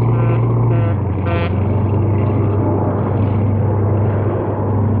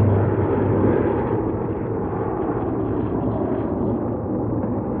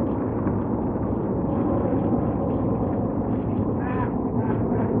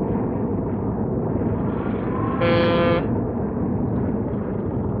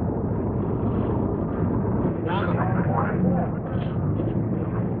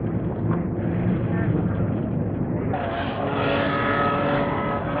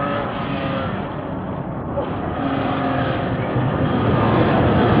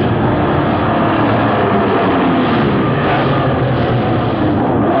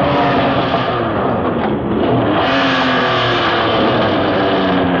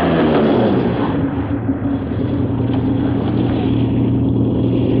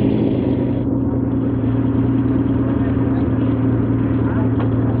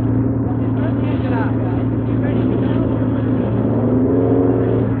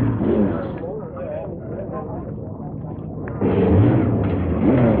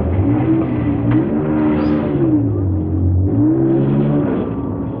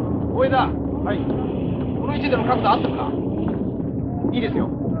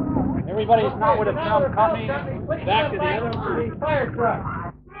 Everybody's not with a film company. Back to the other fire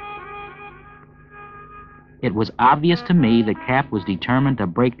truck. It was obvious to me that Cap was determined to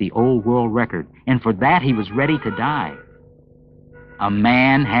break the old world record, and for that he was ready to die. A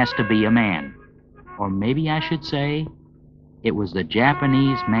man has to be a man. Or maybe I should say, it was the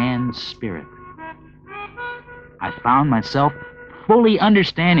Japanese man's spirit. I found myself fully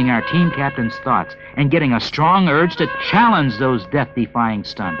understanding our team captain's thoughts and getting a strong urge to challenge those death-defying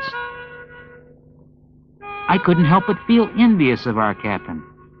stunts. I couldn't help but feel envious of our captain,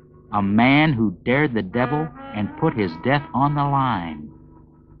 a man who dared the devil and put his death on the line.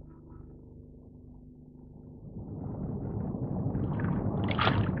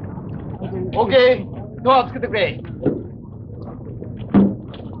 Okay, ドアをつけてくれ。キ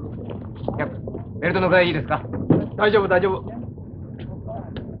ャプテン、ベルトの具合いいですか？大丈夫、大丈夫。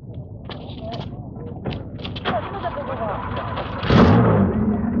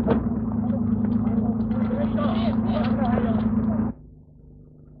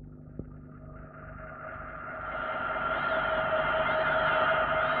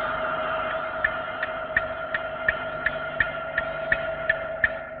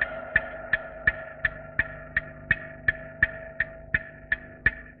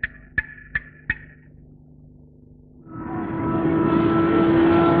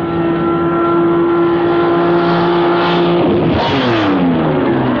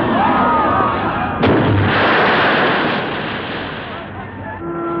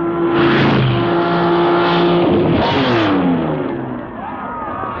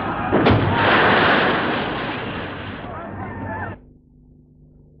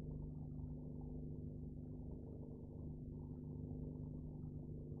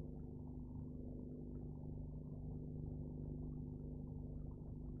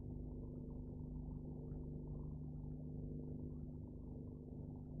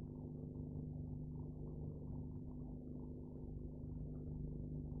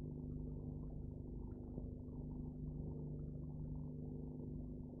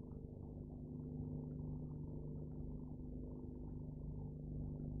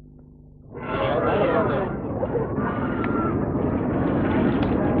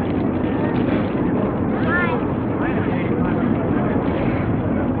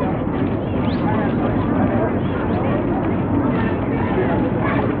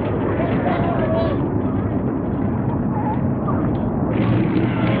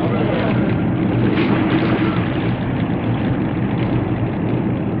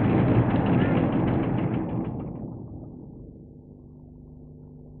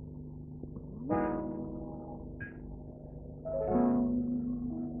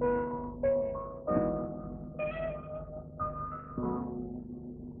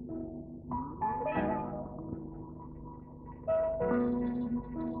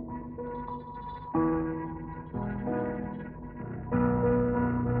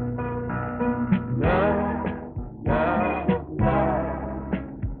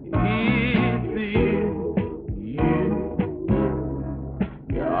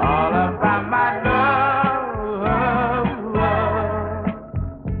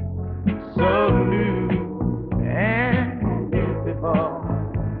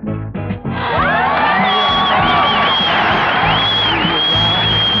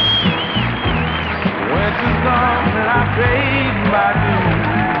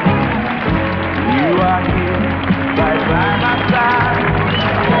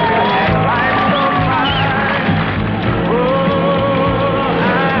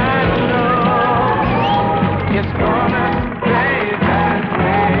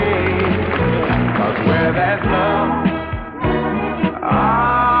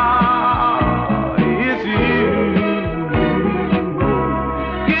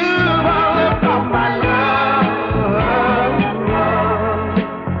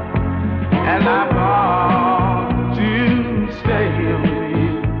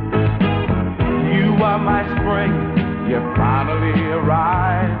finally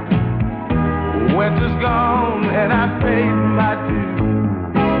arrived. Winter's gone and I paid my dues.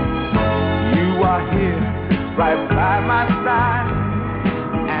 You are here, right by my